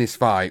doesn't win this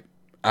fight,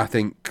 I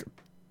think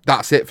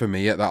that's it for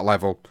me at that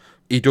level.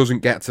 He doesn't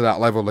get to that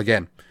level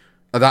again.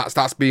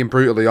 That's being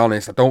brutally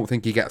honest. I don't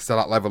think he gets to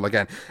that level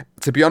again.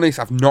 To be honest,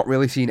 I've not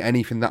really seen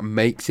anything that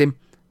makes him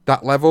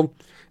that level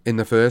in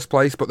the first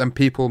place, but then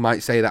people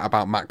might say that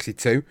about Maxi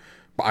too.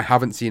 But I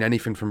haven't seen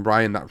anything from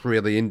Ryan that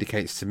really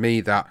indicates to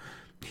me that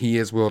he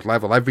is world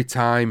level. Every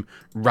time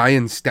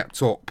Ryan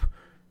stepped up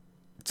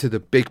to the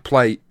big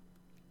plate,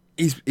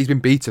 he's been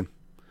beaten.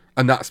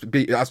 And that's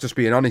just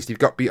being honest. He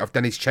got beat off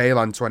Dennis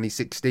Ceylan in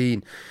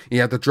 2016. He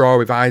had the draw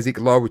with Isaac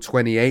Lowe in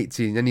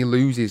 2018. Then he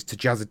loses to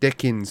Jazza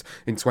Dickens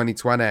in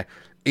 2020.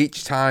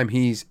 Each time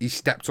he's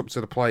stepped up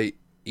to the plate,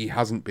 he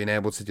hasn't been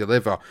able to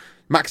deliver.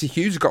 Maxi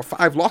Hughes has got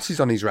 5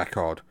 losses on his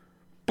record.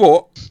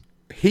 But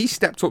he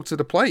stepped up to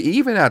the plate. He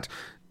even had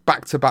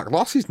back-to-back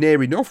losses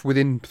near enough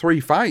within 3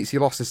 fights. He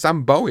lost to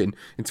Sam Bowen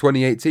in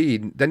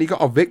 2018. Then he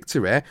got a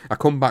victory, a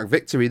comeback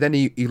victory. Then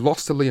he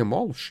lost to Liam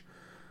Walsh.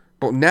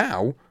 But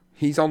now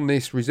he's on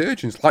this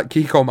resurgence like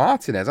Kiko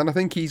Martinez, and I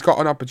think he's got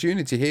an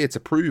opportunity here to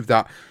prove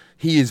that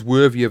he is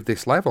worthy of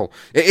this level.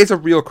 It is a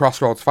real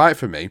crossroads fight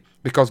for me,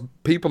 because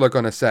people are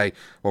going to say,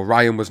 well,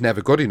 Ryan was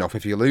never good enough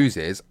if he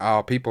loses,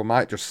 or people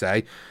might just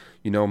say,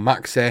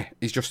 Maxi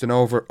is just an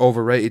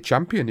overrated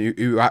champion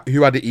who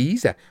had it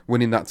easy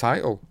winning that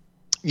title.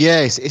 Yeah,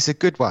 it's a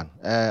good one.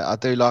 I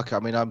do like it. I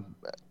mean,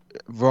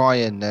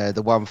 Ryan,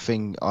 the one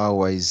thing I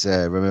always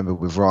remember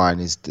with Ryan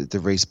is the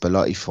Reece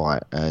Bellotti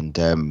fight, and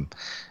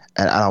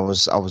I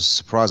was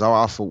surprised.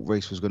 I thought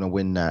Reece was going to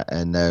win that,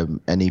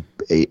 and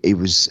he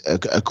was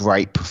a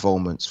great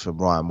performance from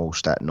Ryan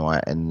Walsh that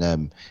night,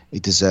 and he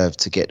deserved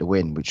to get the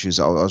win, which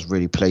I was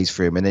really pleased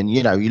for him. And then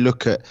you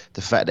look at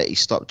the fact that he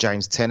stopped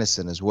James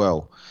Tennyson as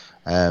well.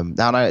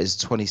 Now I know it's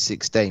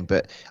 2016,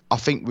 but I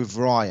think with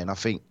Ryan, I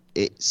think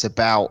it's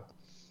about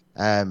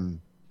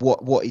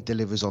what he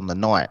delivers on the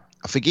night.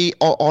 I think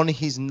on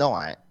his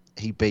night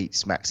he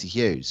beats Maxi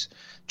Hughes.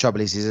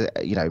 Trouble is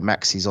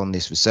Maxi's on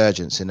this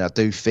resurgence, and I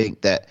do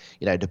think that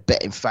the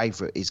betting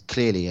favourite is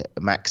clearly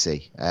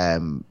Maxi,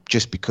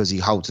 just because he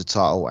holds the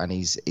title and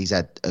he's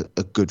had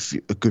a good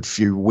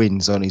few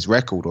wins on his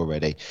record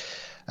already.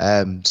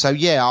 So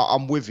yeah,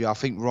 I'm with you. I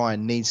think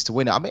Ryan needs to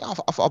win it. I mean,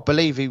 I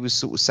believe he was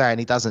sort of saying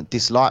he doesn't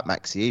dislike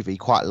Maxi either. He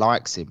quite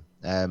likes him.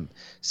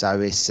 So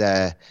it's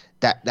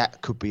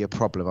that could be a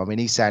problem. I mean,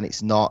 he's saying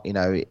it's not,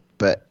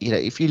 but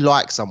if you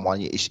like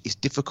someone, it's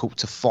difficult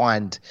to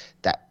find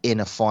that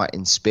inner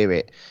fighting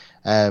spirit.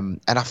 And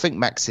I think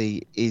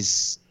Maxi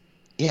is,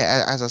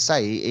 as I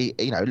say,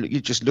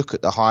 you just look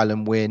at the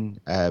Highland win.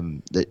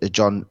 The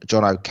John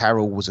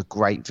O'Carroll was a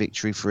great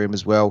victory for him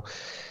as well.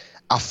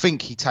 I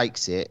think he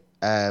takes it,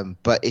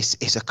 but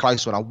it's a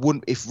close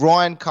one. If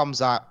Ryan comes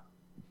up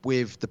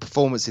with the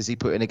performances he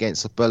put in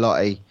against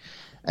Bellotti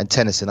and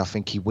Tennyson, I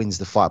think he wins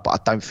the fight, but I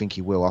don't think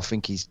he will. I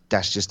think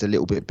that's just a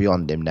little bit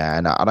beyond him now,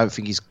 and I don't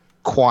think he's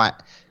quite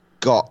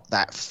got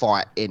that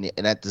fight in it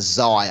and that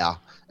desire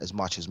as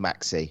much as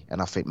Maxi, and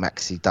I think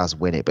Maxi does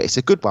win it, but it's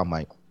a good one,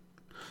 mate.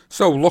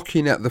 So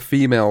looking at the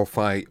female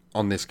fight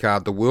on this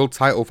card, the world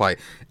title fight,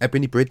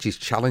 Ebony Bridges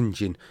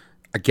challenging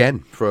again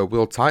for a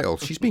world title.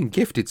 She's been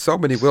gifted so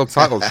many world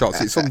title shots,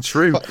 it's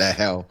untrue. What the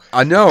hell?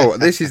 I know,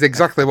 this is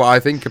exactly what I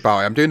think about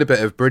it. I'm doing a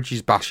bit of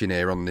Bridges bashing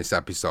here on this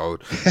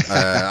episode,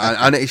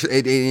 and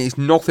it's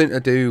nothing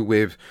to do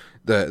with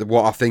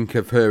what I think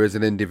of her as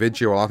an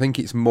individual. I think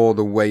it's more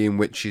the way in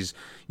which she's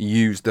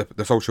used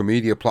the social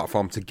media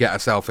platform to get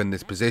herself in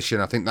this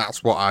position. I think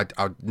that's what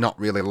I'd not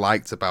really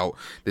liked about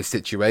this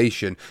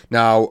situation.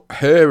 Now,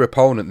 her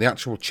opponent, the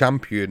actual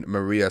champion,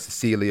 Maria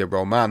Cecilia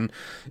Roman,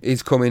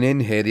 is coming in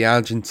here, the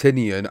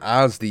Argentinian,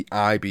 as the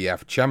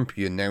IBF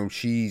champion. Now,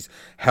 she's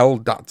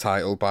held that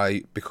title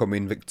by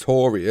becoming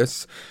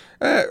victorious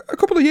a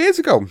couple of years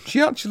ago.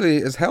 She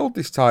actually has held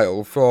this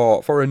title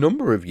for a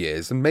number of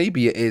years, and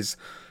maybe it is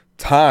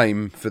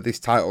time for this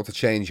title to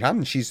change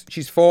hands.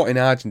 She's fought in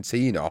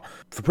Argentina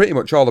for pretty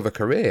much all of her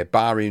career,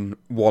 barring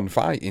one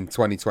fight in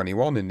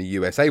 2021 in the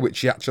USA, which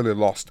she actually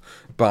lost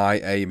by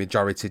a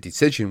majority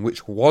decision,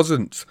 which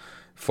wasn't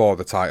for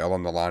the title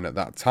on the line at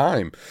that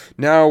time.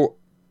 Now,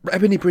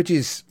 Ebony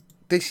Bridges,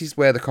 this is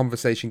where the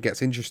conversation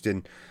gets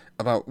interesting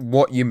about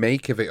what you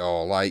make of it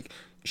all. Like,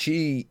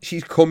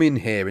 she's come in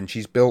here and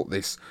she's built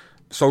this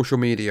social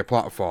media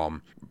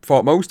platform,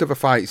 fought most of her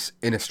fights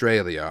in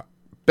Australia,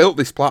 built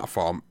this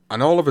platform,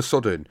 and all of a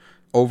sudden,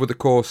 over the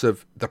course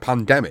of the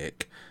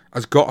pandemic,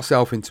 has got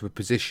herself into a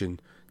position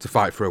to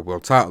fight for a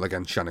world title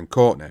against Shannon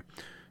Courtenay.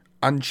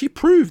 And she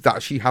proved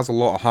that she has a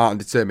lot of heart and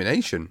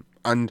determination.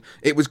 And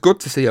it was good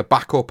to see her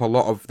back up a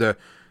lot of the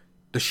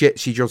shit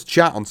she just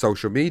chat on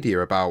social media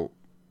about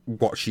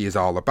what she is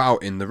all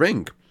about in the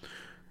ring.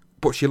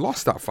 But she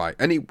lost that fight,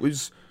 and it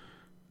was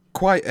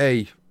quite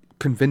a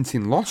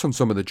convincing loss on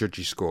some of the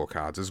judges'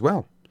 scorecards as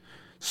well.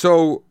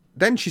 So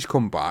then she's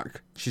come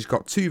back. She's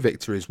got 2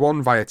 victories,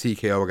 one via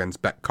TKO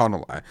against Beck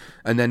Connolly,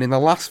 and then in the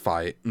last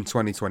fight in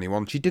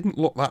 2021, she didn't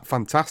look that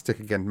fantastic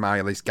against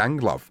Maëlys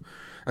Ganglov,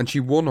 and she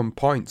won on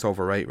points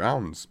over 8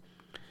 rounds.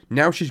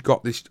 Now she's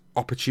got this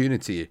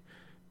opportunity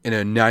in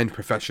her 9th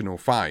professional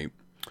fight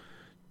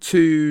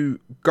to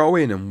go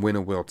in and win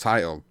a world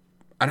title.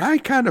 And I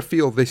kind of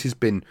feel this has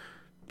been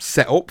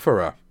set up for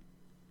her,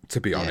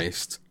 to be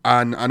honest.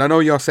 And I know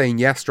you're saying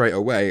yes straight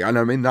away, and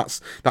I mean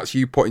that's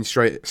you putting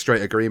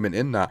straight agreement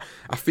in that.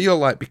 I feel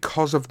like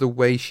because of the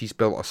way she's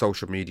built a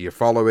social media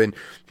following,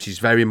 she's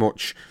very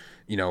much,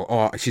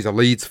 she's a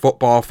Leeds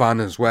football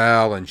fan as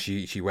well, and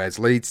she wears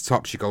Leeds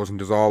top. She goes and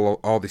does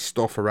all this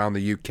stuff around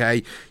the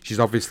UK. She's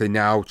obviously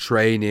now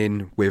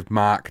training with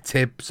Mark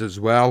Tibbs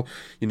as well,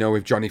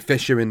 with Johnny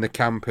Fisher in the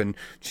camp, and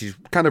she's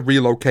kind of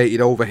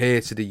relocated over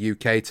here to the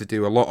UK to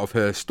do a lot of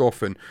her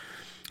stuff. And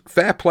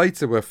fair play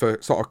to her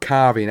for sort of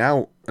carving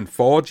out and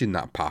forging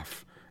that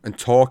path and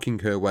talking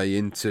her way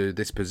into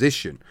this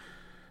position.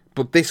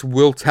 But this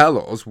will tell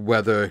us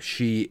whether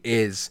she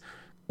is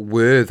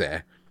worthy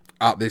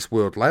at this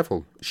world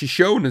level. She's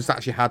shown us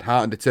that she had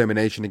heart and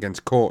determination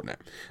against Courtenay,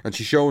 and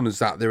she's shown us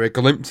that there are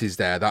glimpses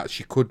there that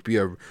she could be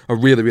a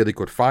really, really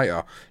good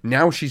fighter.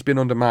 Now she's been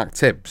under Mark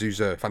Tibbs, who's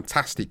a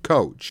fantastic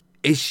coach.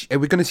 Are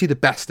we going to see the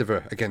best of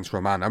her against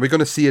Roman? Are we going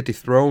to see her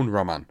dethrone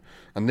Roman?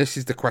 And this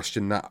is the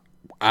question that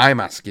I'm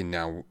asking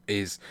now,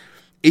 is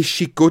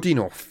she good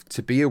enough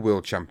to be a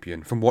world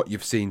champion from what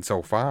you've seen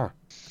so far?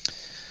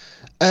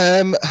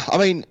 I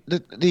mean,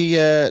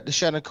 the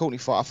Shannon Courtenay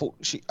fight, I thought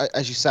she,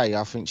 as you say,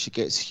 I think she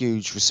gets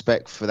huge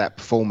respect for that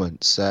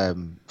performance,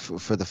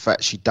 for the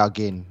fact she dug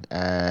in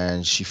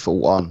and she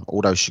fought on.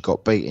 Although she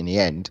got beat in the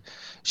end,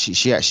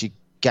 she actually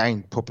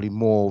gained probably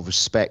more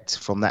respect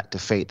from that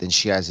defeat than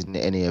she has in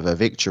any of her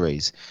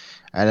victories.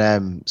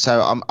 And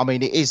so, I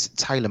mean, it is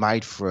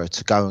tailor-made for her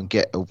to go and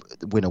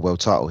win a world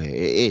title here.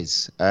 It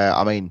is.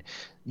 I mean,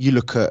 you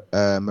look at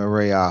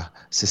Maria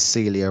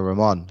Cecilia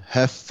Ramon.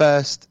 Her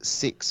first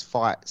 6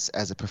 fights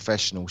as a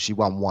professional, she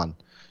won 1.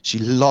 She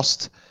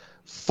lost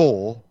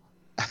 4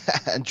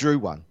 and drew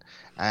 1.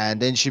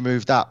 And then she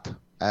moved up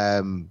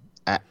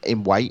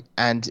in weight,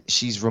 and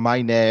she's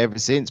remained there ever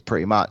since,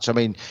 pretty much. I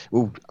mean,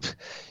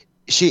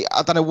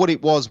 I don't know what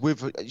it was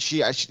with her.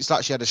 It's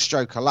like she had a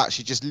stroke of luck.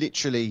 She just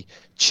literally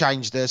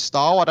changed her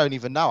style. I don't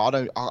even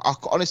know. I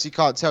honestly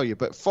can't tell you.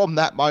 But from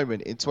that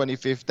moment in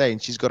 2015,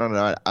 she's got on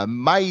an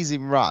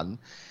amazing run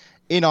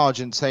in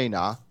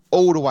Argentina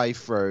all the way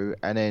through,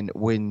 and then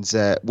wins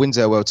her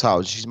world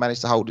title. She's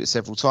managed to hold it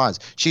several times.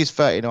 She's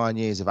 39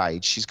 years of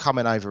age. She's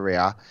coming over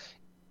here.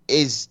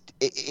 It's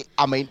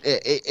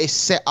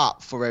set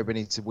up for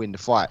Ebony to win the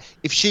fight.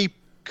 If she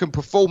can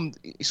perform,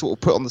 sort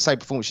of put on the same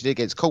performance she did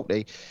against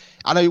Courtenay,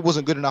 I know it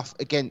wasn't good enough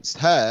against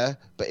her,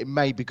 but it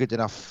may be good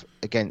enough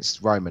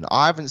against Roman.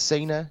 I haven't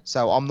seen her,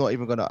 so I'm not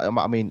even going to...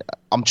 I mean,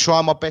 I'm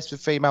trying my best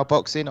with female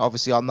boxing.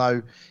 Obviously, I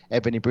know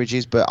Ebony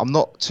Bridges, but I'm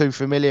not too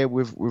familiar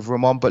with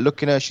Ramon. But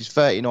looking at her, she's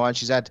 39.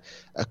 She's had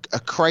a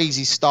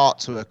crazy start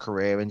to her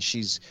career, and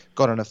she's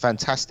gone on a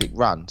fantastic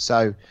run.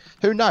 So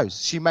who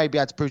knows? She may be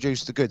able to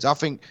produce the goods.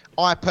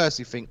 I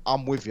personally think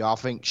I'm with you. I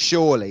think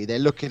surely they're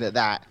looking at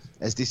that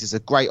as this is a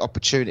great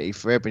opportunity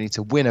for Ebony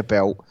to win a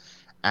belt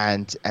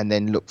and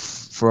then look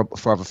for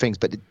other things.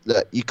 But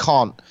look, you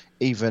can't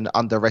even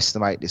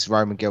underestimate this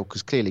Roman girl,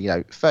 because clearly,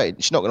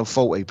 30, she's not going to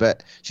 40,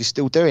 but she's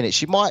still doing it.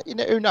 She might,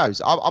 who knows?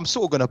 I'm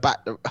sort of going to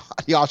back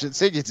the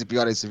Argentinian, to be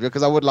honest with you,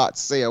 because I would like to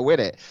see her win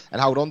it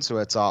and hold on to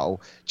her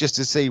title just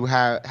to see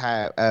how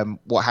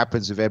what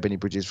happens with Ebony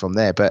Bridges from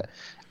there. But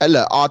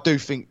look, I do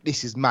think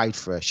this is made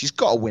for her. She's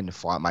got to win the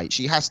fight, mate.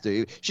 She has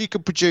to. She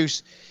could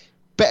produce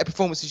better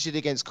performances she did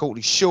against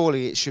Courtenay.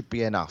 Surely it should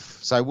be enough.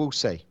 So we'll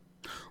see.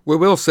 We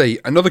will see.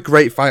 Another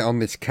great fight on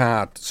this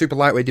card. Super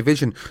lightweight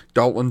division.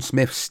 Dalton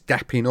Smith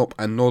stepping up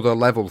another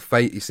level.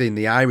 Facing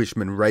the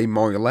Irishman Ray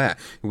Moylet,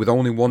 with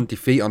only 1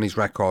 defeat on his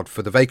record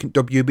for the vacant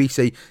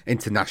WBC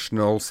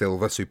International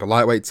Silver Super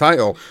Lightweight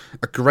title.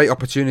 A great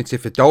opportunity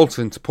for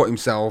Dalton to put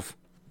himself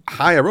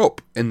higher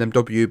up in them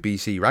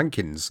WBC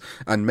rankings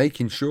and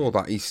making sure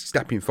that he's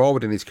stepping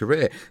forward in his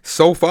career.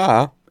 So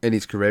far in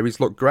his career, he's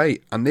looked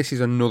great, and this is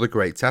another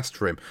great test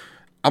for him.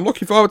 I'm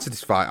looking forward to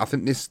this fight. I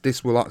think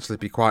this will actually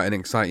be quite an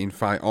exciting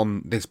fight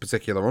on this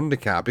particular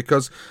undercard,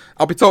 because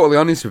I'll be totally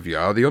honest with you,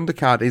 the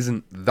undercard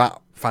isn't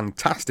that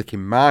fantastic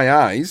in my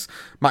eyes.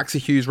 Maxi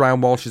Hughes,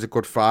 Ryan Walsh is a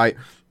good fight.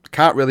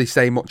 Can't really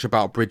say much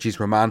about Bridges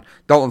Roman.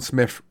 Dalton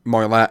Smith,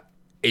 Moylet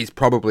is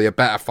probably a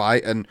better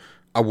fight, and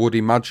I would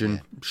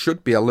imagine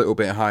should be a little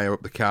bit higher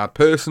up the card.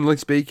 Personally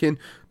speaking,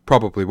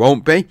 probably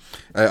won't be.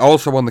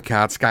 Also on the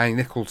card, Sky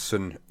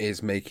Nicholson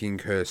is making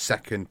her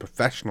second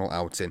professional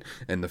outing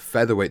in the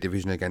featherweight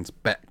division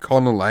against Bet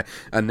Connolly.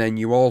 And then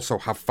you also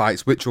have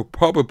fights which will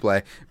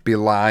probably be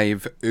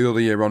live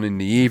earlier on in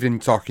the evening,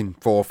 talking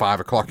 4 or 5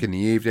 o'clock in the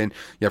evening.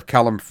 You have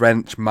Callum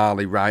French,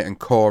 Marley Wright and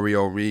Corey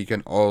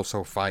O'Regan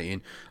also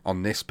fighting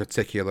on this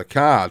particular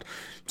card.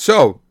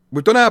 So,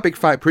 we've done our big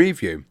fight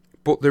preview.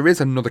 But there is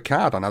another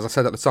card on, as I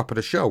said at the top of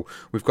the show.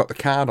 We've got the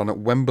card on at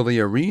Wembley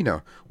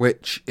Arena,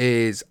 which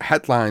is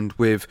headlined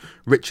with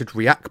Richard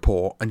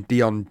Riakporhe and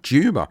Dion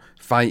Juma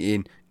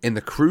fighting in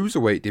the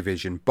cruiserweight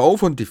division,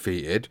 both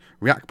undefeated.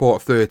 Riakporhe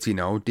at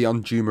 13-0,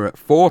 Dion Juma at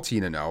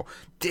 14-0.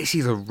 This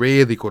is a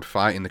really good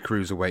fight in the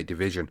cruiserweight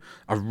division.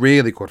 A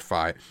really good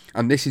fight.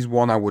 And this is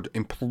one I would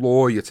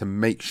implore you to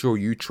make sure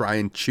you try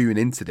and tune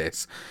into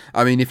this.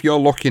 I mean, if you're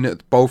looking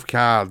at both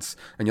cards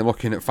and you're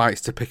looking at fights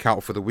to pick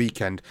out for the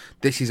weekend,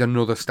 this is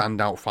another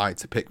standout fight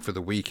to pick for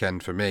the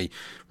weekend for me.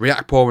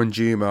 Riakporhe and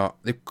Juma,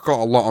 they've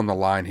got a lot on the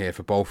line here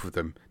for both of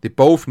them. They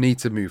both need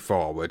to move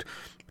forward.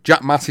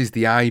 Jack Massey's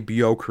the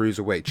IBO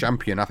Cruiserweight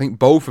champion. I think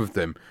both of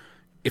them,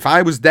 if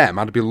I was them,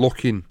 I'd be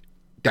looking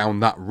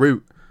down that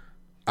route.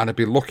 And I'd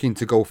be looking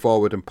to go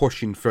forward and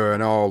pushing for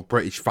an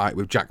all-British fight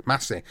with Jack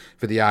Massey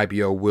for the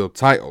IBO world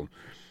title.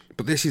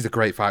 But this is a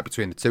great fight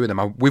between the two of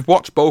them. We've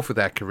watched both of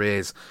their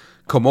careers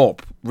come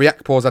up.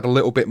 Riakporhe's had a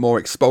little bit more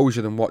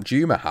exposure than what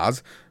Juma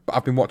has, but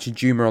I've been watching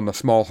Juma on the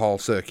small hall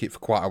circuit for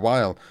quite a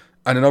while.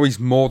 And I know he's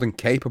more than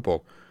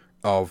capable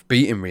of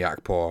beating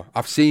Riakporhe.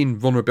 I've seen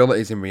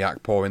vulnerabilities in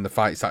Riakporhe in the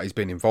fights that he's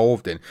been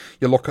involved in.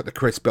 You look at the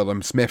Chris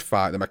Billum-Smith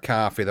fight, the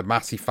McCarthy, the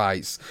Massey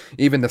fights,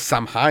 even the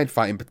Sam Hyde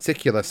fight in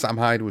particular. Sam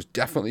Hyde was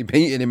definitely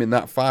beating him in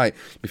that fight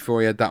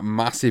before he had that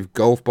massive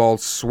golf ball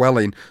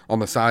swelling on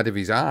the side of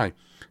his eye.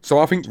 So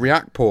I think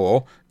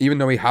Riakporhe, even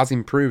though he has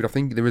improved, I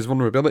think there is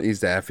vulnerabilities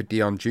there for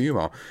Dion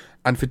Juma.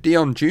 And for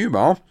Dion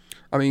Juma,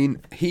 I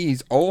mean,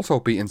 he's also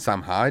beaten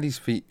Sam Hyde. He's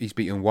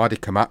beaten Wadi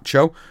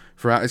Camacho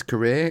throughout his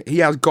career. He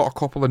has got a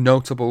couple of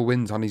notable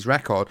wins on his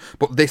record,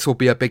 but this will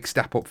be a big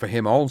step up for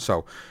him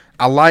also.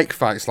 I like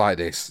fights like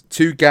this.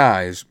 Two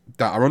guys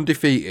that are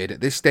undefeated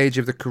at this stage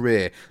of the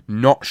career,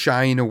 not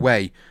shying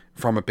away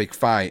from a big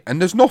fight.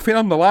 And there's nothing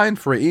on the line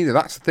for it either.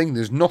 That's the thing.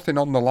 There's nothing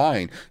on the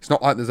line. It's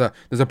not like there's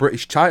a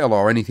British title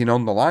or anything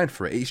on the line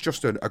for it. It's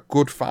just a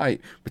good fight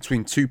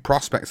between two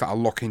prospects that are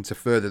looking to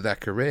further their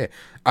career.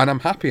 And I'm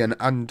happy,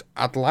 and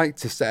I'd like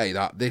to say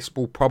that this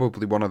will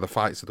probably be one of the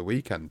fights of the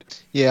weekend.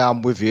 Yeah,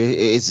 I'm with you. It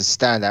is a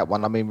standout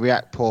one. I mean,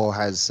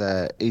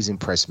 Riakporhe he's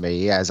impressed me.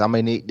 He has. I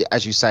mean,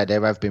 as you say,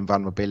 there have been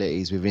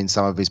vulnerabilities within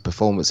some of his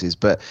performances,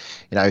 but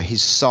you know,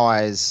 his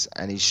size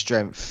and his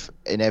strength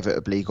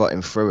inevitably got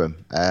him through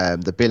him.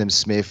 The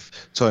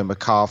Billum-Smith, Toy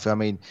McCarthy, I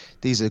mean,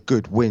 these are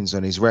good wins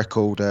on his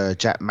record.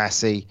 Jack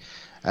Massey.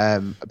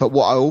 But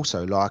what I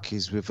also like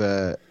is with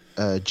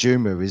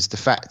Juma is the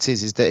fact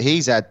is that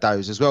he's had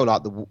those as well,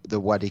 like the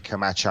Wadi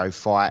Camacho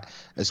fight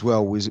as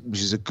well, which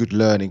is a good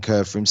learning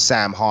curve for him.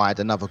 Sam Hyde,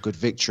 another good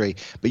victory.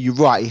 But you're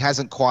right, he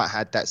hasn't quite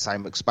had that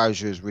same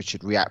exposure as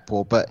Richard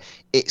Riakporhe, but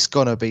it's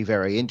going to be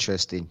very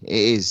interesting.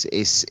 It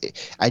is.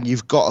 And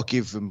you've got to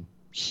give them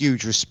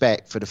huge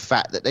respect for the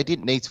fact that they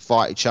didn't need to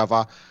fight each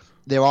other.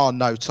 There are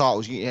no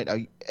titles. You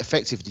know,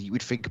 effectively, you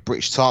would think a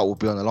British title would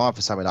be on the line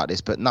for something like this,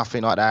 but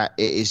nothing like that.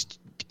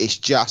 It's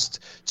just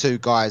two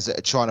guys that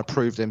are trying to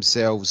prove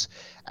themselves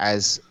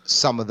as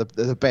some of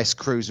the best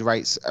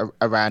cruiserweights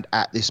around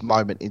at this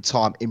moment in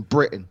time in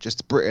Britain,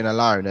 just Britain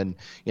alone. And,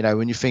 you know,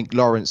 when you think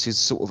Lawrence is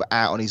sort of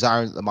out on his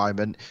own at the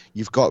moment,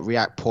 you've got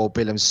Riakporhe,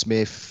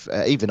 Billum-Smith,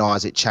 even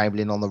Isaac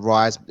Chamberlain on the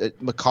rise,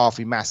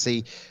 McCarthy,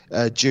 Massey,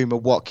 Juma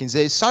Watkins.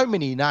 There's so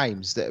many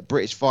names that are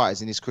British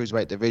fighters in this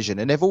cruiserweight division,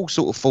 and they've all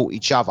sort of fought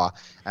each other.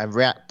 And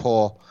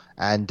Riakporhe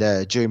and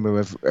Juma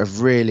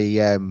have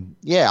really, I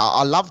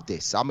love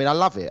this. I mean, I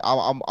love it.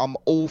 I'm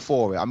all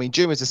for it. I mean,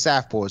 Juma's a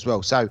southpaw as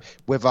well, so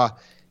whether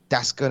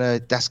that's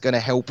gonna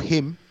help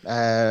him,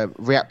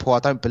 Riakporhe, I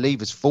don't believe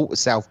has fought a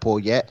southpaw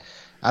yet.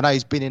 I know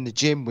he's been in the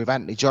gym with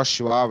Anthony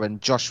Joshua,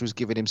 and Joshua's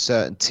giving him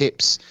certain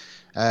tips.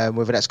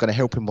 Whether that's going to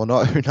help him or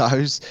not, who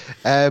knows?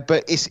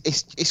 But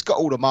it's got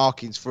all the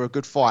markings for a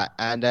good fight,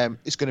 and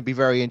it's going to be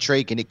very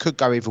intriguing. It could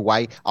go either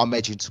way. I'm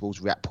edging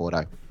towards Riakporhe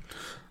though.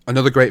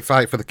 Another great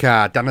fight for the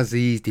card. Dan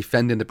Aziz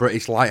defending the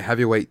British light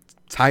heavyweight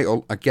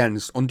title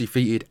against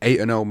undefeated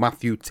 8-0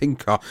 Matthew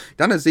Tinker.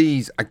 Dan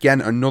Aziz, again,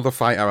 another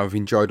fighter I've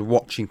enjoyed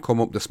watching come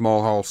up the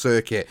small hall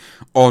circuit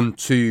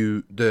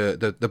onto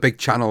the big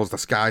channels, the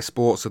Sky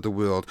Sports of the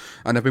world,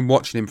 and I've been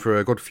watching him for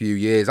a good few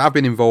years. I've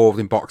been involved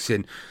in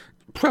boxing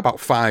for about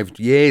 5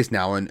 years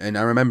now, and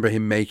I remember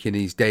him making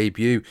his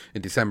debut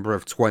in December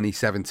of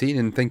 2017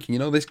 and thinking,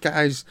 this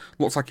guy's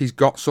looks like he's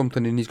got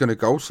something and he's going to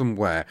go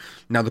somewhere.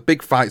 Now, the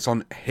big fights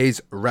on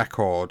his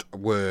record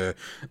were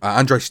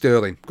Andre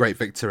Sterling, great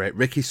victory,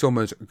 Ricky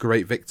Summers,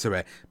 great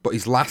victory, but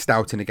his last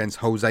outing against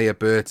Hosea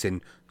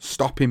Burton,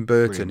 stopping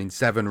Burton in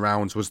 7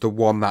 rounds, was the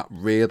one that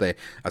really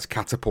has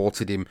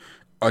catapulted him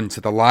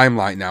onto the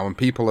limelight now, and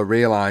people are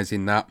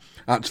realising that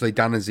actually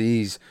Dan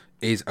Aziz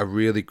is a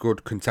really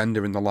good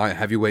contender in the light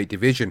heavyweight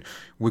division.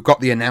 We've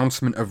got the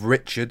announcement of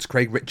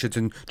Craig Richards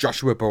and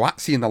Joshua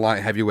Buatsi in the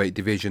light heavyweight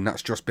division.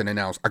 That's just been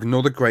announced.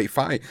 Another great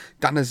fight.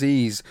 Dan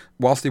Aziz,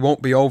 whilst he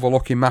won't be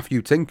overlooking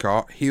Matthew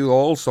Tinker, he'll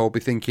also be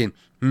thinking,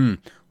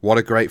 what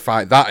a great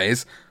fight that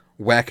is.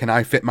 Where can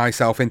I fit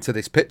myself into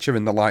this picture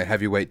in the light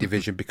heavyweight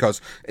division?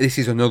 Because this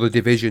is another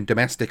division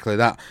domestically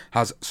that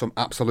has some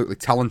absolutely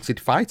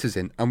talented fighters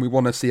in, and we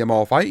want to see them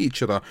all fight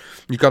each other.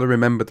 You've got to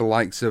remember the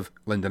likes of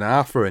Lyndon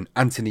Arthur and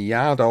Anthony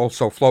Yarde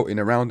also floating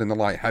around in the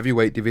light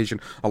heavyweight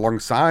division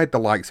alongside the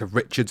likes of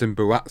Richards and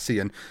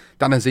Buatsi, and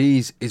Dan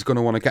Aziz is going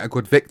to want to get a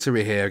good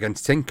victory here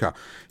against Tinker,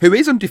 who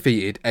is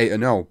undefeated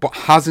 8-0, but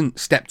hasn't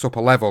stepped up a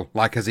level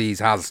like Aziz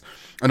has.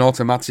 And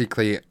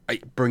automatically,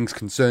 it brings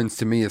concerns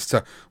to me as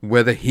to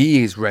whether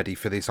he is ready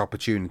for this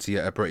opportunity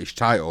at a British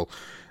title.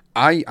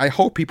 I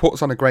hope he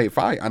puts on a great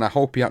fight, and I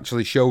hope he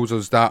actually shows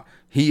us that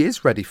he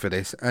is ready for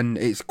this, and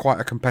it's quite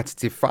a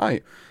competitive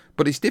fight.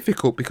 But it's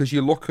difficult because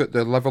you look at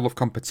the level of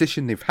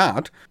competition they've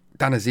had,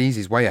 Dan Aziz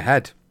is way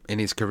ahead in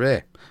his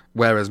career,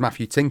 whereas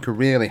Matthew Tinker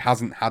really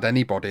hasn't had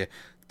anybody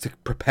to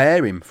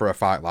prepare him for a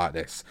fight like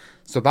this.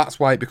 So that's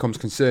why it becomes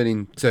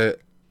concerning to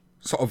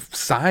sort of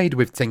side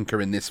with Tinker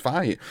in this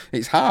fight.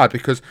 It's hard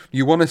because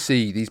you want to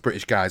see these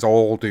British guys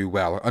all do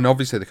well, and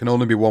obviously there can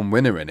only be one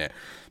winner in it.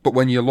 But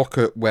when you look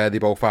at where they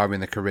both are in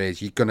their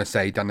careers, you're going to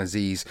say Dan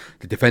Aziz,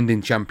 the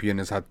defending champion,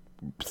 has had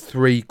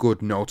 3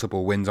 good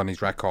notable wins on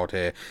his record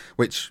here,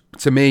 which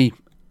to me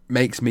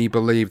makes me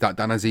believe that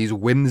Dan Aziz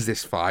wins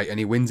this fight, and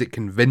he wins it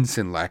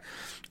convincingly,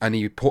 and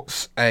he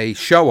puts a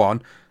show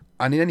on,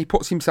 and then he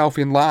puts himself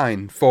in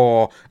line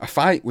for a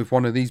fight with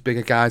one of these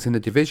bigger guys in the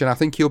division. I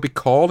think he'll be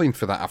calling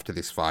for that after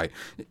this fight.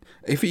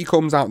 If he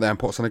comes out there and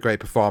puts on a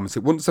great performance,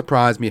 it wouldn't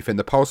surprise me if in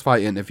the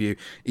post-fight interview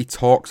he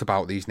talks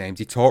about these names.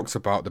 He talks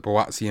about the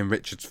Buatsi and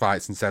Richards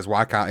fights and says,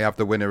 why can't he have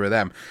the winner of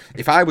them?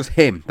 If I was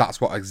him, that's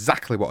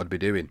exactly what I'd be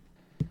doing.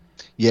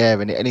 Yeah,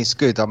 and it's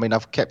good. I mean,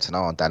 I've kept an eye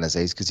on Dan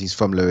Aziz because he's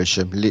from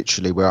Lewisham,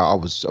 literally where I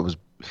was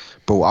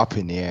brought up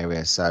in the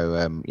area.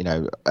 So,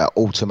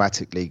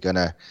 automatically going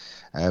to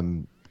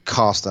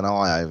cast an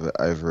eye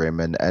over him,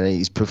 and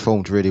he's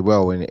performed really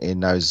well in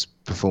those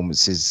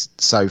performances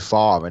so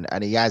far,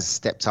 and he has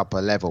stepped up a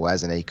level,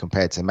 hasn't he,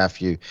 compared to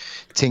Matthew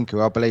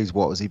Tinker. I believe,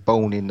 was he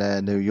born in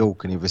New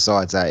York and he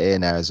resides out here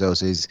now as well,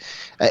 so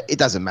it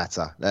doesn't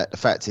matter. The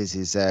fact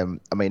is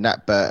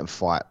that Burton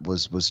fight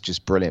was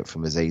just brilliant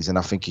from Aziz, and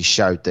I think he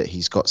showed that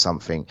he's got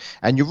something.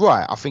 And you're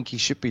right, I think he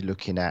should be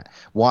looking at,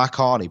 why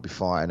can't he be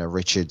fighting a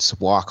Richards,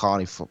 why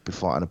can't he be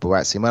fighting a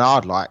Buatsi? I mean,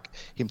 I'd like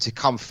him to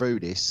come through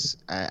this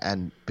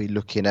and be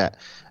looking at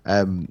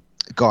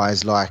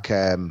guys like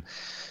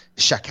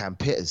Shakan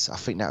Pitters. I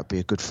think that would be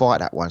a good fight,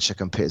 that one.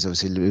 Shakan Pitters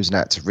obviously losing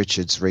out to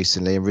Richards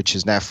recently, and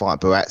Richards now fighting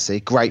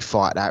Buatsi. Great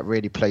fight, that.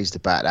 Really pleased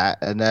about that.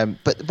 And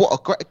but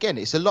again,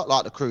 it's a lot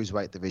like the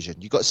cruiserweight division.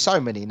 You've got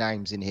so many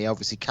names in here.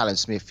 Obviously, Callum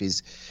Smith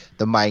is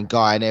the main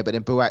guy in there, but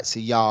then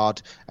Buatsi,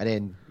 Yarde, and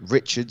then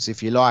Richards,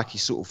 if you like,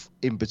 he's sort of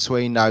in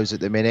between those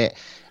at the minute.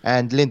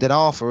 And Lyndon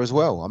Arthur as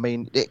well. I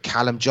mean,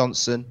 Callum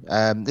Johnson.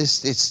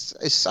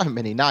 It's so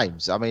many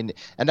names. I mean,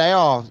 and they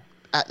are.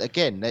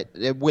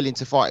 They're willing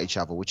to fight each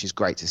other, which is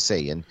great to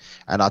see, and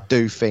I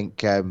do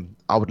think I'm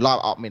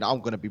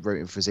going to be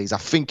rooting for Aziz. I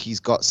think he's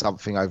got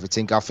something over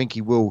Tinker. I think he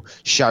will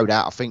show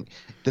that. I think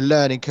the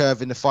learning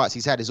curve in the fights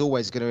he's had is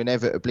always going to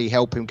inevitably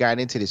help him going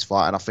into this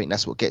fight, and I think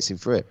that's what gets him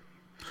through it.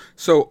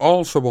 So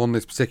also on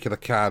this particular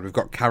card, we've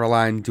got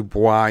Caroline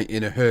Dubois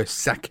in her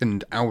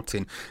second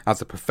outing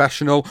as a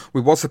professional. We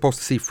were supposed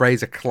to see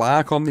Fraser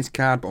Clark on this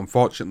card, but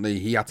unfortunately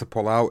he had to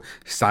pull out,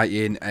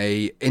 citing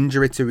an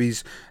injury to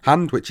his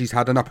hand, which he's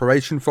had an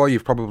operation for.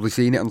 You've probably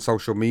seen it on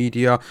social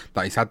media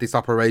that he's had this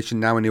operation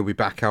now and he'll be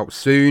back out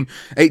soon.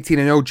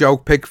 18-0 Joe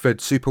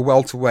Pigford, super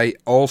welterweight,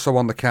 also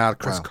on the card.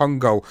 Chris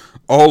Congo,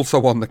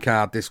 also on the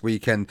card this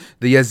weekend.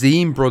 The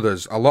Azim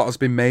brothers, a lot has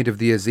been made of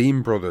the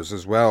Azim brothers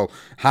as well.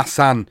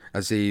 Hassan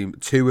Azim,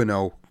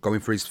 2-0, going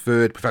for his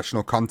third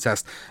professional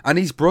contest, and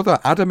his brother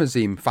Adam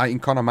Azim fighting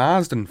Conor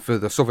Marsden for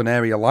the Southern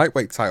Area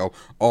lightweight title,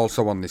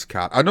 also on this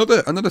card.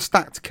 Another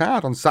stacked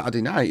card on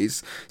Saturday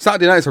night.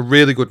 Saturday night is a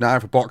really good night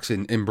for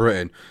boxing in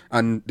Britain,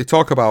 and they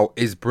talk about,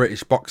 is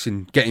British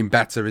boxing getting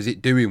better, is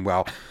it doing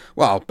well?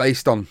 Well,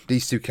 based on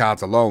these two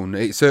cards alone,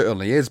 it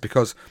certainly is,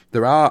 because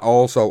there are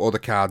also other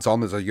cards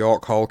on. There's a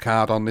York Hall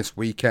card on this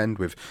weekend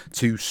with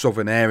 2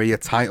 Southern Area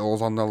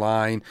titles on the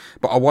line,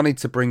 but I wanted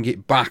to bring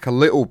it back a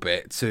little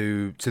bit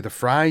to the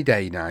Friday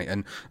Friday night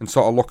and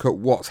sort of look at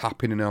what's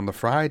happening on the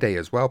Friday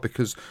as well,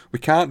 because we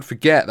can't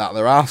forget that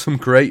there are some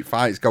great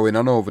fights going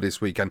on over this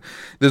weekend.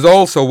 There's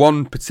also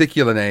one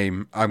particular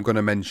name I'm going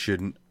to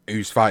mention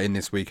who's fighting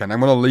this weekend.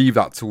 I'm going to leave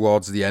that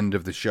towards the end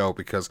of the show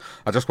because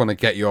I just want to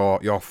get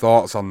your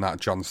thoughts on that,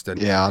 Johnston.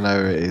 Yeah, I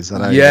know it is.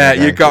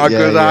 You got a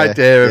good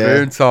idea of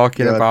who I'm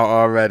talking about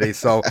already.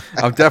 So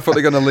I'm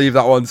definitely going to leave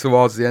that one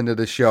towards the end of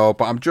the show.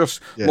 But I'm just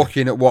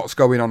looking at what's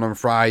going on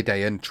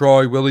Friday. And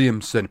Troy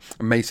Williamson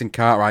and Mason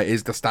Cartwright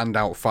is the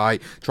standout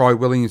fight. Troy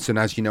Williamson,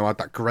 as you know, had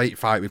that great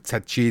fight with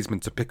Ted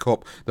Cheeseman to pick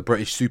up the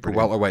British Super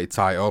Welterweight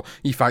title.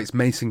 He fights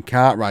Mason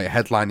Cartwright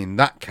headlining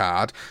that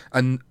card.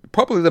 And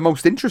probably the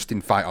most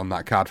interesting fight on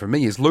that card for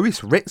me is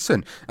Lewis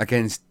Ritson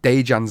against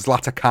Dejan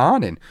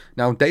Zlatikanin.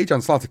 Now, Dejan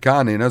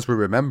Zlatikanin, as we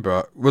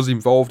remember, was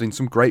involved in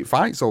some great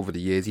fights over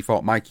the years. He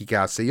fought Mikey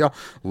Garcia,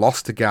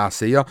 lost to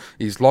Garcia.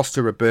 He's lost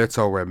to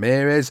Roberto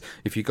Ramirez.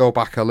 If you go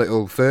back a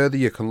little further,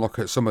 you can look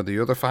at some of the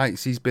other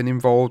fights he's been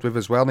involved with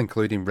as well,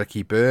 including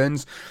Ricky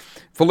Burns.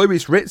 For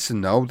Lewis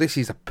Ritson, though, this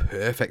is a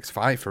perfect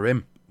fight for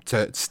him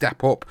to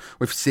step up.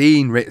 We've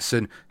seen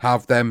Ritson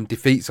have them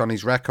defeats on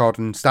his record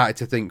and started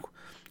to think,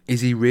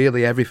 is he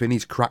really everything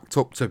he's cracked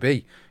up to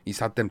be? He's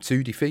had them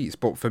 2 defeats,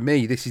 but for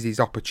me, this is his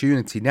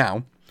opportunity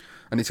now,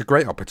 and it's a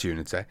great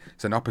opportunity.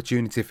 It's an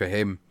opportunity for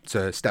him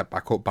to step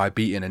back up by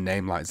beating a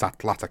name like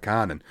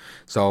Zlatikanin.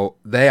 So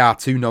they are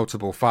 2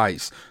 notable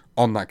fights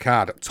on that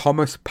card.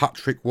 Thomas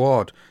Patrick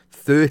Ward,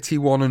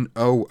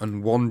 31-0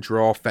 and 1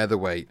 draw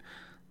featherweight.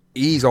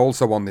 He's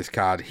also on this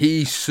card.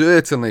 He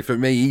certainly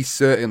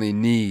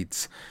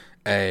needs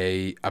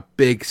a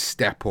big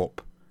step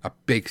up. A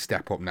big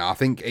step up now. I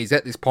think he's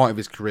at this point of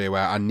his career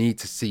where I need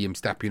to see him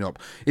stepping up.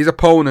 His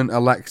opponent,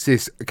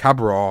 Alexis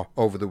Cabrera,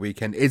 over the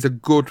weekend, is a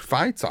good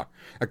fighter.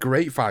 A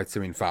great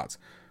fighter, in fact.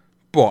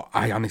 But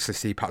I honestly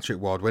see Patrick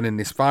Ward winning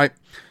this fight.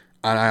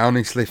 And I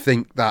honestly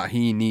think that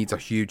he needs a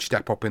huge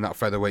step up in that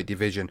featherweight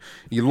division.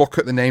 You look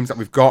at the names that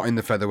we've got in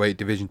the featherweight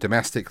division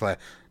domestically.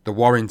 The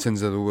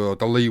Warringtons of the world,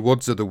 the Lee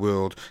Woods of the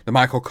world, the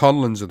Michael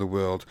Conlons of the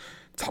world.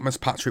 Thomas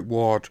Patrick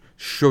Ward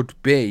should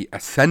be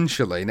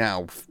essentially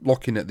now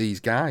looking at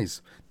these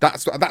guys.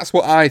 That's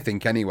what I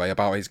think anyway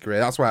about his career.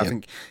 That's where I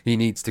think he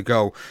needs to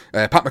go.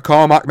 Pat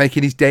McCormack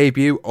making his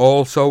debut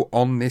also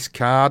on this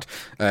card.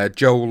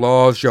 Joe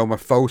Laws, Joe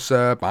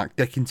Mafosa, Mark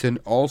Dickinson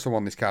also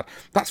on this card.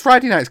 That's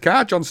Friday night's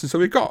card, Johnson. So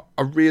we've got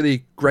a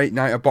really great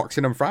night of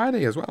boxing on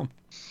Friday as well.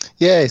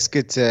 Yeah, it's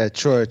good.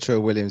 Troy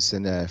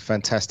Williamson,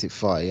 fantastic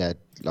fight he had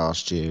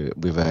last year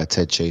with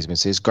Ted Cheeseman.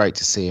 So it's great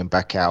to see him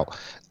back out.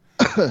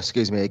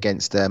 Excuse me,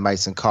 against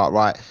Mason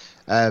Cartwright,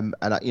 and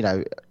you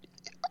know,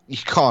 you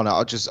can't.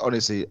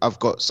 I've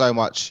got so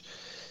much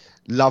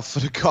love for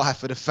the guy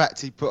for the fact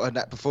he put on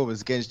that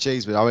performance against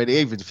Cheeseman. I mean,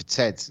 even for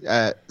Ted,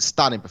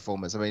 stunning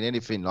performance. I mean,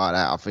 anything like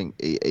that, I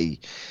think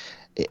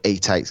he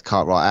takes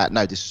Cartwright out.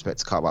 No disrespect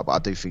to Cartwright, but I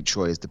do think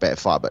Troy is the better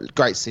fighter. But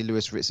great to see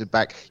Lewis Ritson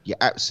back. You're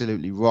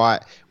absolutely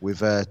right with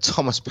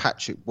Thomas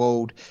Patrick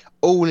Ward.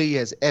 All he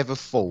has ever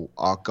fought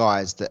are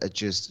guys that are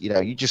just, you know,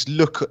 you just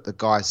look at the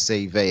guy's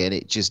CV and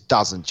it just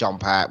doesn't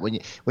jump out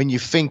when you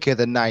think of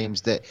the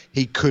names that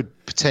he could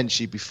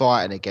potentially be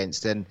fighting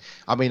against. And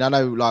I mean, I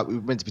know like we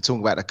were meant to be talking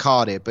about the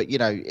card here, but you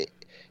know, it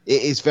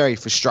is very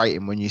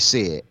frustrating when you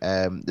see it.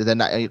 Then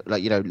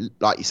like, you know,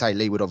 like you say,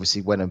 Lee Wood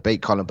obviously went and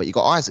beat Colin, but you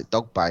got Isaac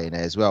Dogbay in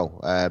there as well.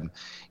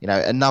 You know,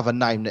 another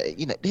name that,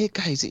 you know,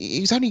 he's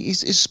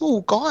a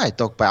small guy,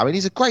 Dogbay. I mean,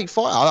 he's a great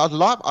fighter. I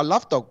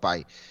love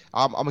Dogbay.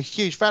 I'm a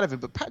huge fan of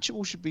him, but Patrick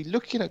Wall should be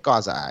looking at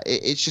guys like that.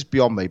 It's just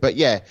beyond me. But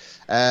yeah,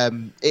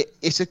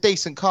 it's a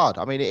decent card.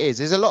 I mean, it is.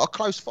 There's a lot of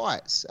close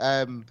fights,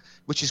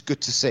 which is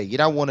good to see. You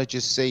don't want to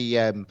just see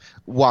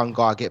one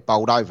guy get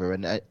bowled over.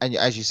 And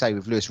as you say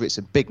with Lewis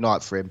Ritson, big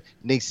night for him.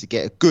 Needs to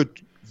get a good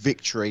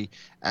victory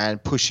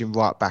and push him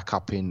right back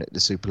up in the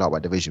super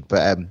lightweight division.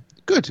 But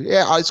good.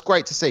 Yeah, it's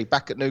great to see.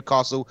 Back at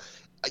Newcastle.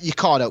 You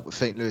can't help but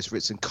think Lewis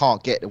Ritson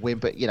can't get the win,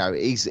 but you know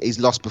he's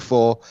lost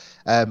before.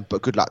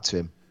 But good luck to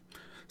him.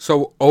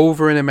 So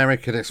over in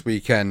America this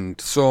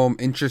weekend, some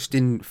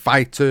interesting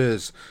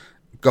fighters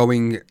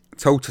going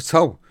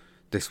toe-to-toe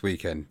this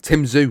weekend.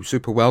 Tim Tszyu,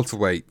 super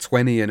welterweight,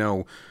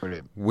 20-0.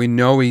 Brilliant. We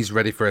know he's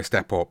ready for a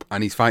step up,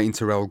 and he's fighting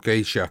Terrell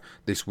Gausha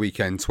this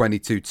weekend,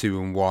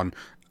 22-2-1.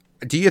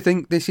 Do you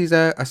think this is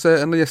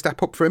certainly a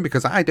step up for him?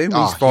 Because I do.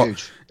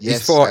 Huge.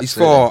 He's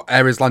fought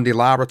Erislandy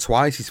Lara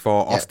twice. He's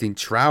fought Austin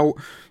Trout.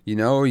 You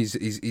know,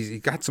 he's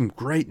got some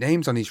great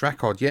names on his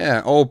record.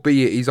 Yeah,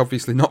 albeit he's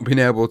obviously not been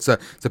able to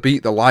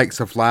beat the likes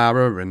of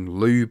Lara and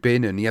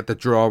Lubin, and he had the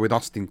draw with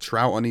Austin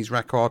Trout on his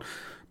record.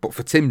 But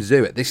for Tim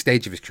Tszyu at this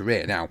stage of his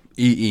career now,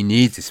 he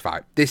needs this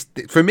fight.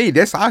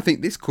 I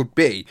think this could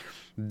be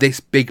this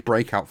big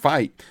breakout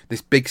fight,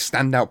 this big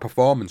standout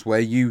performance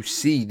where you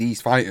see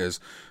these fighters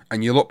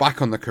and you look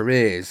back on the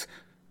careers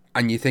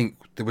and you think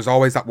there was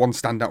always that one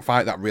standout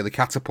fight that really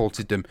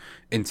catapulted them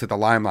into the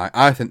limelight.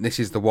 I think this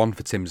is the one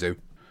for Tim Tszyu.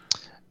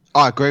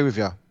 I agree with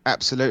you.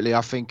 Absolutely.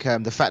 I think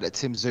the fact that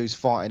Tim Tszyu's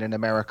fighting in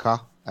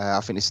America,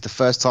 I think this is the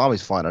first time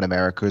he's fighting in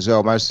America as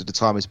well. Most of the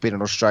time he's been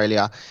in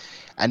Australia.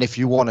 And if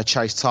you want to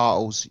chase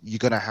titles, you're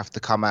going to have to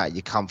come out of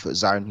your comfort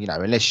zone,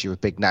 unless you're a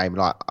big name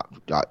like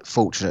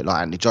fortunate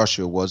like Anthony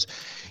Joshua was.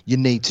 You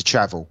need to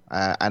travel.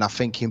 And I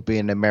think him being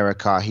in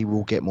America, he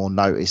will get more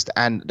noticed.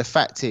 And the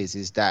fact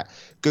is that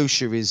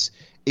Gusha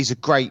is a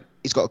great.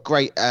 He's got a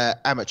great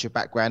amateur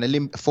background,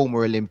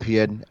 former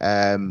Olympian,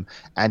 and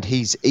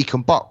he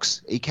can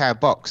box. He can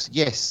box.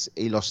 Yes,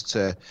 he lost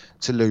to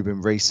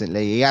Lubin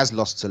recently. He has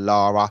lost to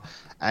Lara,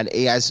 and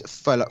he has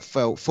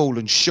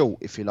fallen short,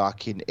 if you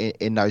like,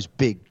 in those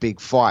big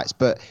fights.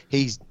 But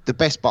he's the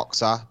best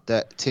boxer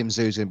that Tim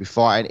Tszyu's going to be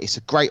fighting. It's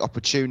a great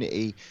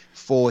opportunity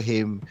for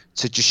him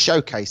to just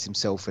showcase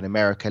himself in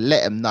America.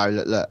 Let him know,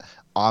 look.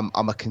 I'm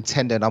a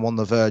contender and I'm on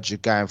the verge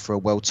of going for a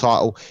world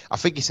title. I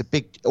think it's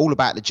all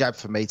about the jab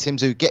for me. Tim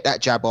Tszyu, get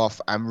that jab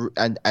off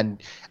and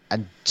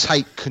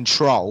take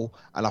control,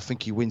 and I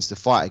think he wins the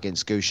fight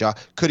against Gusha.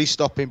 Could he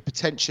stop him?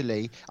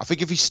 Potentially. I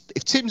think if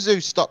Tim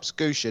Tszyu stops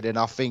Gusha, then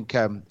I think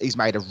he's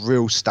made a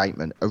real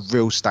statement.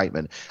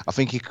 I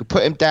think he could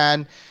put him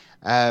down,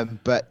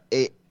 but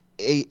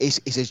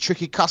he's a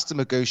tricky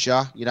customer,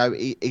 Gusha.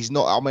 He's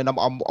not. I mean,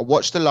 I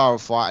watched the Lara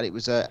fight, and it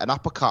was an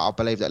uppercut, I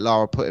believe, that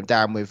Lara put him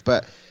down with,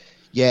 but.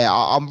 Yeah,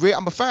 I'm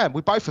a fan.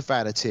 We're both a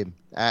fan of Tim,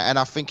 and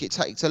I think it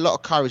takes a lot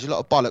of courage, a lot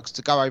of bollocks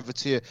to go over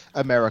to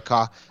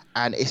America,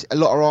 and it's a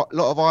lot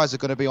of eyes are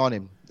going to be on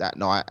him that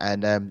night.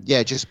 And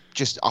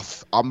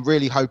I'm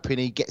really hoping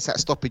he gets that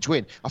stoppage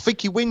win. I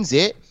think he wins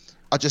it.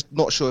 I'm just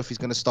not sure if he's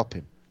going to stop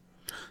him.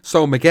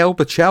 So Miguel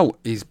Berchelt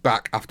is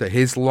back after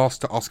his loss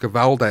to Oscar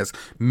Valdez,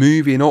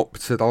 moving up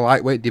to the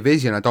lightweight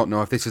division. I don't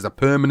know if this is a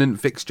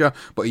permanent fixture,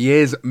 but he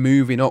is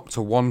moving up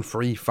to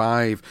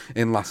 135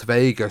 in Las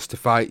Vegas to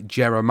fight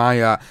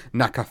Jeremiah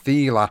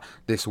Nakathila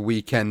this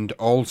weekend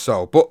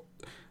also. But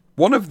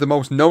one of the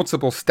most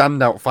notable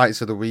standout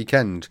fights of the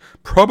weekend,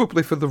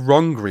 probably for the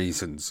wrong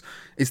reasons,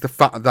 is the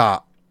fact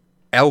that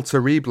El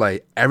Terrible,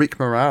 Erik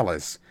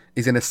Morales,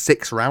 is in a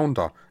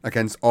 6-rounder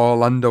against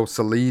Orlando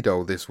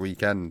Salido this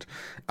weekend.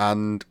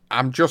 And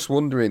I'm just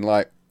wondering,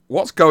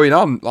 what's going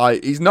on?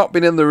 He's not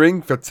been in the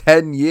ring for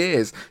 10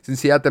 years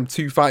since he had them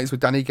 2 fights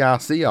with Danny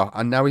Garcia,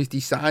 and now he's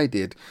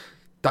decided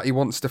that he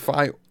wants to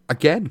fight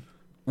again.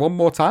 One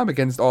more time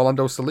against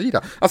Orlando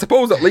Salido. I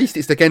suppose at least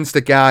it's against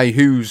a guy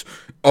who's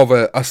of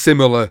a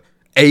similar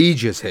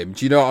age as him.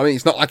 Do you know what I mean?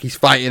 It's not like he's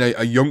fighting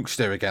a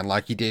youngster again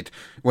like he did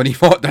when he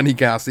fought Danny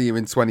Garcia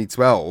in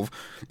 2012.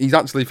 He's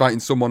actually fighting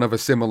someone of a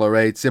similar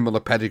age, similar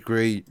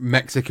pedigree,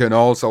 Mexican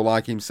also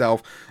like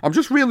himself. I'm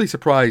just really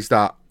surprised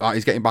that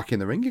he's getting back in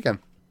the ring again.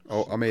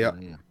 Oh, I'm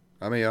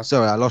here.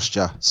 Sorry, I lost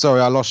you.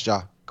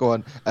 Go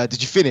on.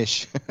 Did you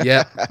finish?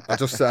 Yeah, I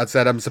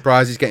said I'm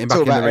surprised he's getting back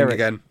in the ring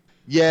again.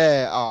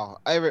 Yeah,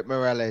 Erik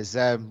Morales.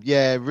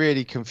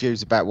 Really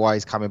confused about why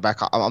he's coming back.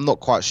 I'm not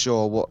quite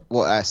sure what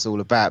that's all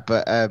about,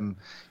 but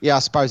I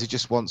suppose he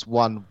just wants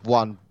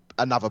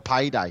another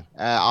payday.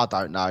 I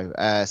don't know.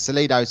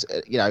 Salido's,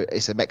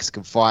 it's a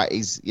Mexican fight.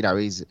 He's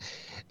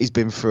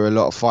been through a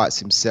lot of fights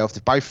himself.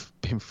 They've both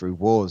been through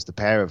wars, the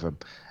pair of them.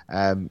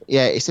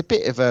 It's a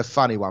bit of a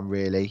funny one,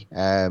 really.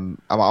 I'm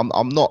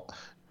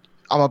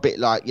a bit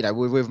like,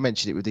 we've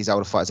mentioned it with these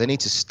older fighters. They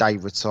need to stay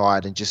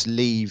retired and just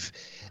leave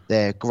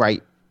their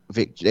great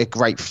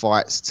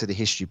fights to the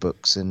history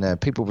books,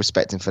 and people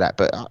respect him for that.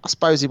 But I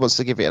suppose he wants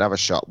to give it another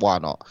shot. Why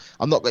not?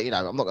 I'm not going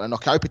to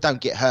knock it. I hope he don't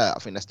get hurt. I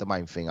think that's the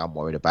main thing I'm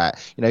worried about.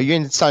 You're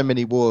in so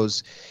many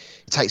wars.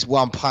 It takes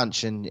one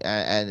punch and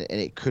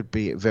it could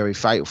be very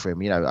fatal for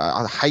him.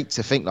 I hate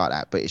to think like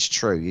that, but it's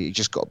true. You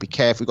just got to be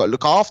careful. You've got to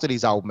look after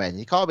these old men.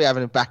 You can't be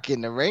having them back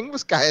in the ring.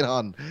 What's going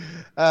on?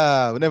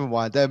 Never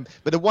mind.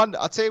 But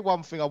I'll tell you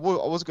one thing I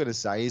was going to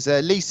say is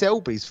Lee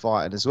Selby's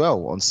fighting as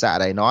well on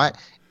Saturday night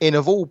in,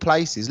 of all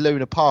places,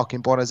 Luna Park in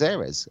Buenos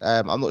Aires.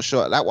 I'm not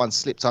sure that one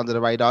slipped under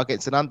the radar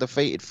against an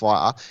undefeated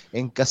fighter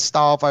in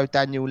Gustavo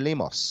Daniel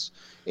Limos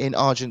in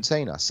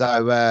Argentina.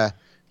 So,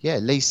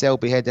 Lee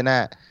Selby heading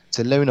out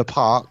to Luna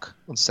Park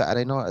on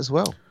Saturday night as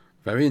well.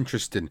 Very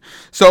interesting.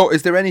 So,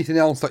 is there anything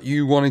else that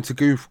you wanted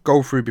to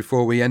go through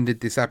before we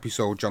ended this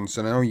episode,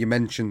 Johnson? I know you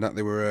mentioned that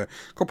there were a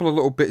couple of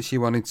little bits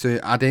you wanted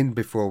to add in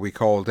before we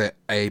called it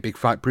a Big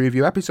Fight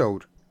Preview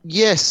episode.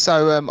 Yes,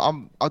 so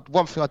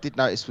one thing I did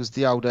notice was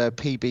the old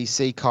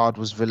PBC card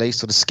was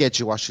released, or the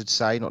schedule, I should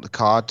say, not the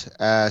card.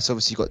 So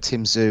obviously you've got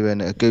Tim Tszyu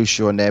and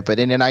Gusha on there, but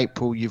then in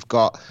April you've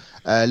got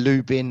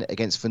Lubin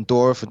against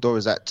Fundora.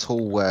 Fundora's that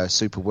tall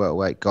super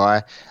welterweight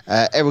guy.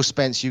 Errol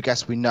Spence,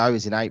 Ugas, we know,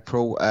 is in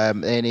April.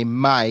 And in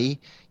May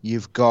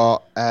you've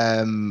got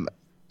Jamel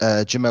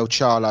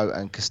Charlo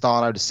and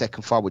Castano, the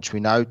second fight, which we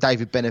know.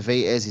 David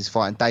Benavidez is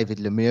fighting David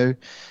Lemieux.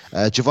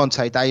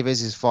 Gervonta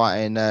Davis is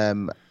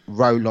fighting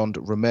Roland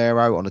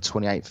Romero on the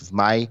 28th of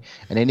May.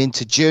 And then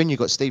into June, you've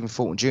got Stephen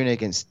Fulton Jr.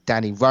 against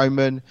Danny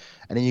Roman.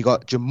 And then you've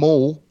got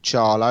Jamal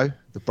Charlo,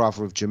 the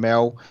brother of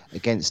Jamel,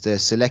 against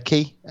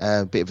Selecki.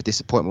 A bit of a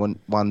disappointment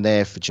one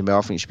there for Jamel.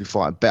 I think he should be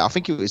fighting better. I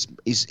think it was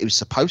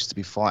supposed to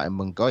be fighting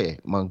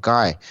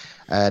Mungai.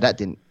 That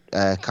didn't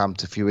come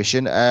to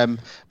fruition.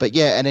 But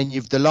yeah, and then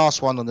you've the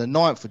last one on the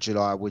 9th of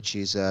July, which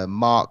is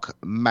Mark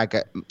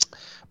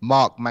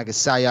Mark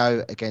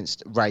Magasayo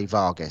against Ray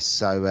Vargas.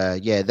 So,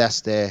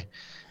 that's their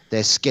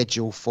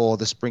schedule for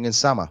the spring and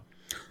summer.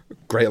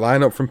 Great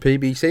lineup from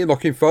PBC.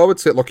 Looking forward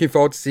to it. Looking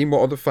forward to seeing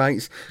what other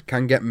fights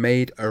can get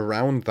made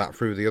around that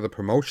through the other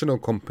promotional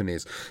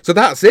companies. So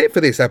that's it for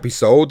this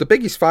episode. The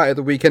biggest fight of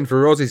the weekend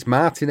for us is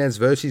Martinez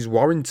versus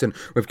Warrington.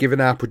 We've given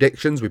our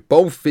predictions. We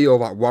both feel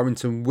that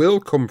Warrington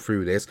will come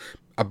through this,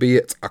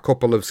 albeit a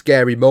couple of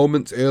scary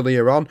moments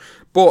earlier on.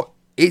 But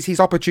it's his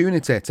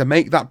opportunity to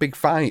make that big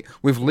fight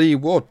with Lee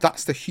Wood.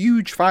 That's the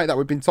huge fight that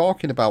we've been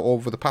talking about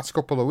over the past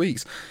couple of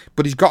weeks.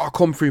 But he's got to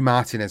come through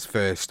Martinez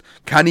first.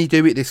 Can he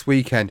do it this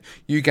weekend?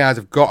 You guys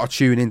have got to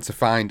tune in to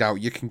find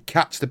out. You can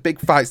catch the big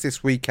fights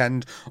this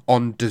weekend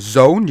on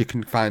DAZN. You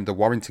can find the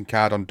Warrington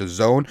card on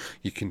DAZN.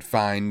 You can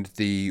find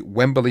the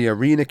Wembley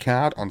Arena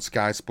card on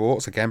Sky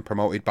Sports, again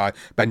promoted by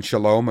Ben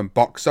Shalom and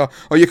Boxer.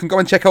 Or you can go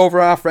and check over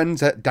our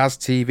friends at Daz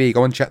TV.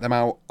 Go and check them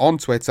out on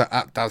Twitter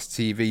at Daz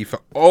TV for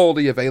all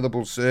the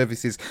available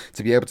services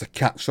to be able to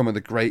catch some of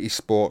the greatest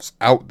sports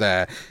out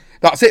there.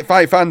 That's it,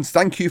 fight fans.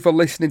 Thank you for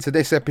listening to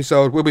this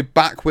episode. We'll be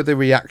back with a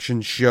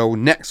reaction show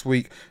next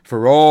week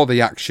for all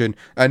the action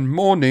and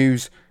more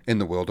news in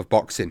the world of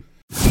boxing.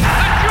 The dream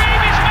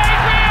is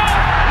made real.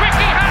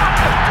 Ricky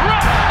Hatton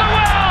rocks the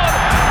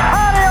world.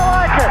 How do you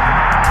like it?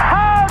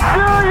 How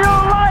do you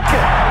like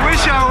it?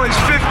 Wish I was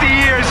 50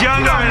 years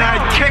younger and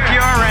I'd kick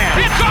your ass.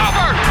 It's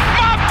over.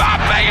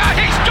 Mamma mia,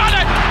 he's done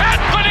it.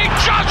 Anthony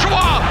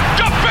Joshua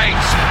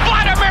defeats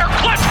Vladimir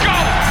Klitschko.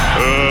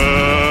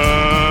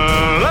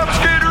 Let's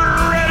get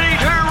ready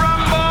to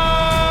rumble.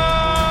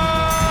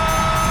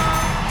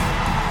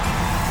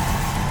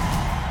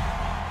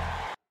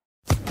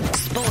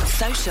 Sports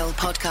Social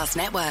Podcast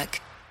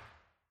Network.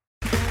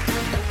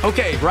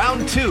 Okay,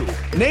 round two.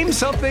 Name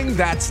something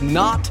that's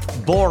not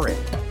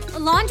boring. A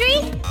laundry?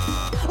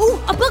 Ooh,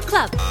 a book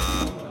club.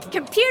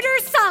 Computer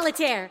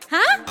solitaire,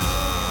 huh?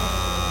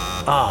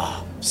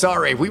 Ah,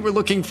 sorry, we were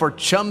looking for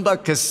Chumba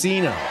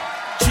Casino.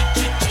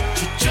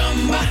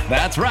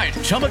 That's right,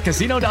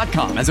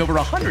 ChumbaCasino.com has over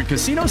 100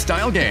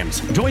 casino-style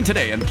games. Join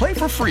today and play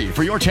for free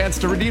for your chance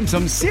to redeem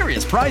some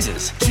serious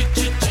prizes.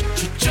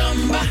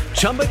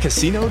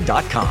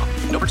 ChumbaCasino.com.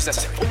 No purchase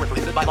necessary. Void where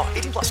prohibited by law.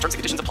 18+ terms and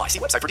conditions apply. See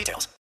website for details.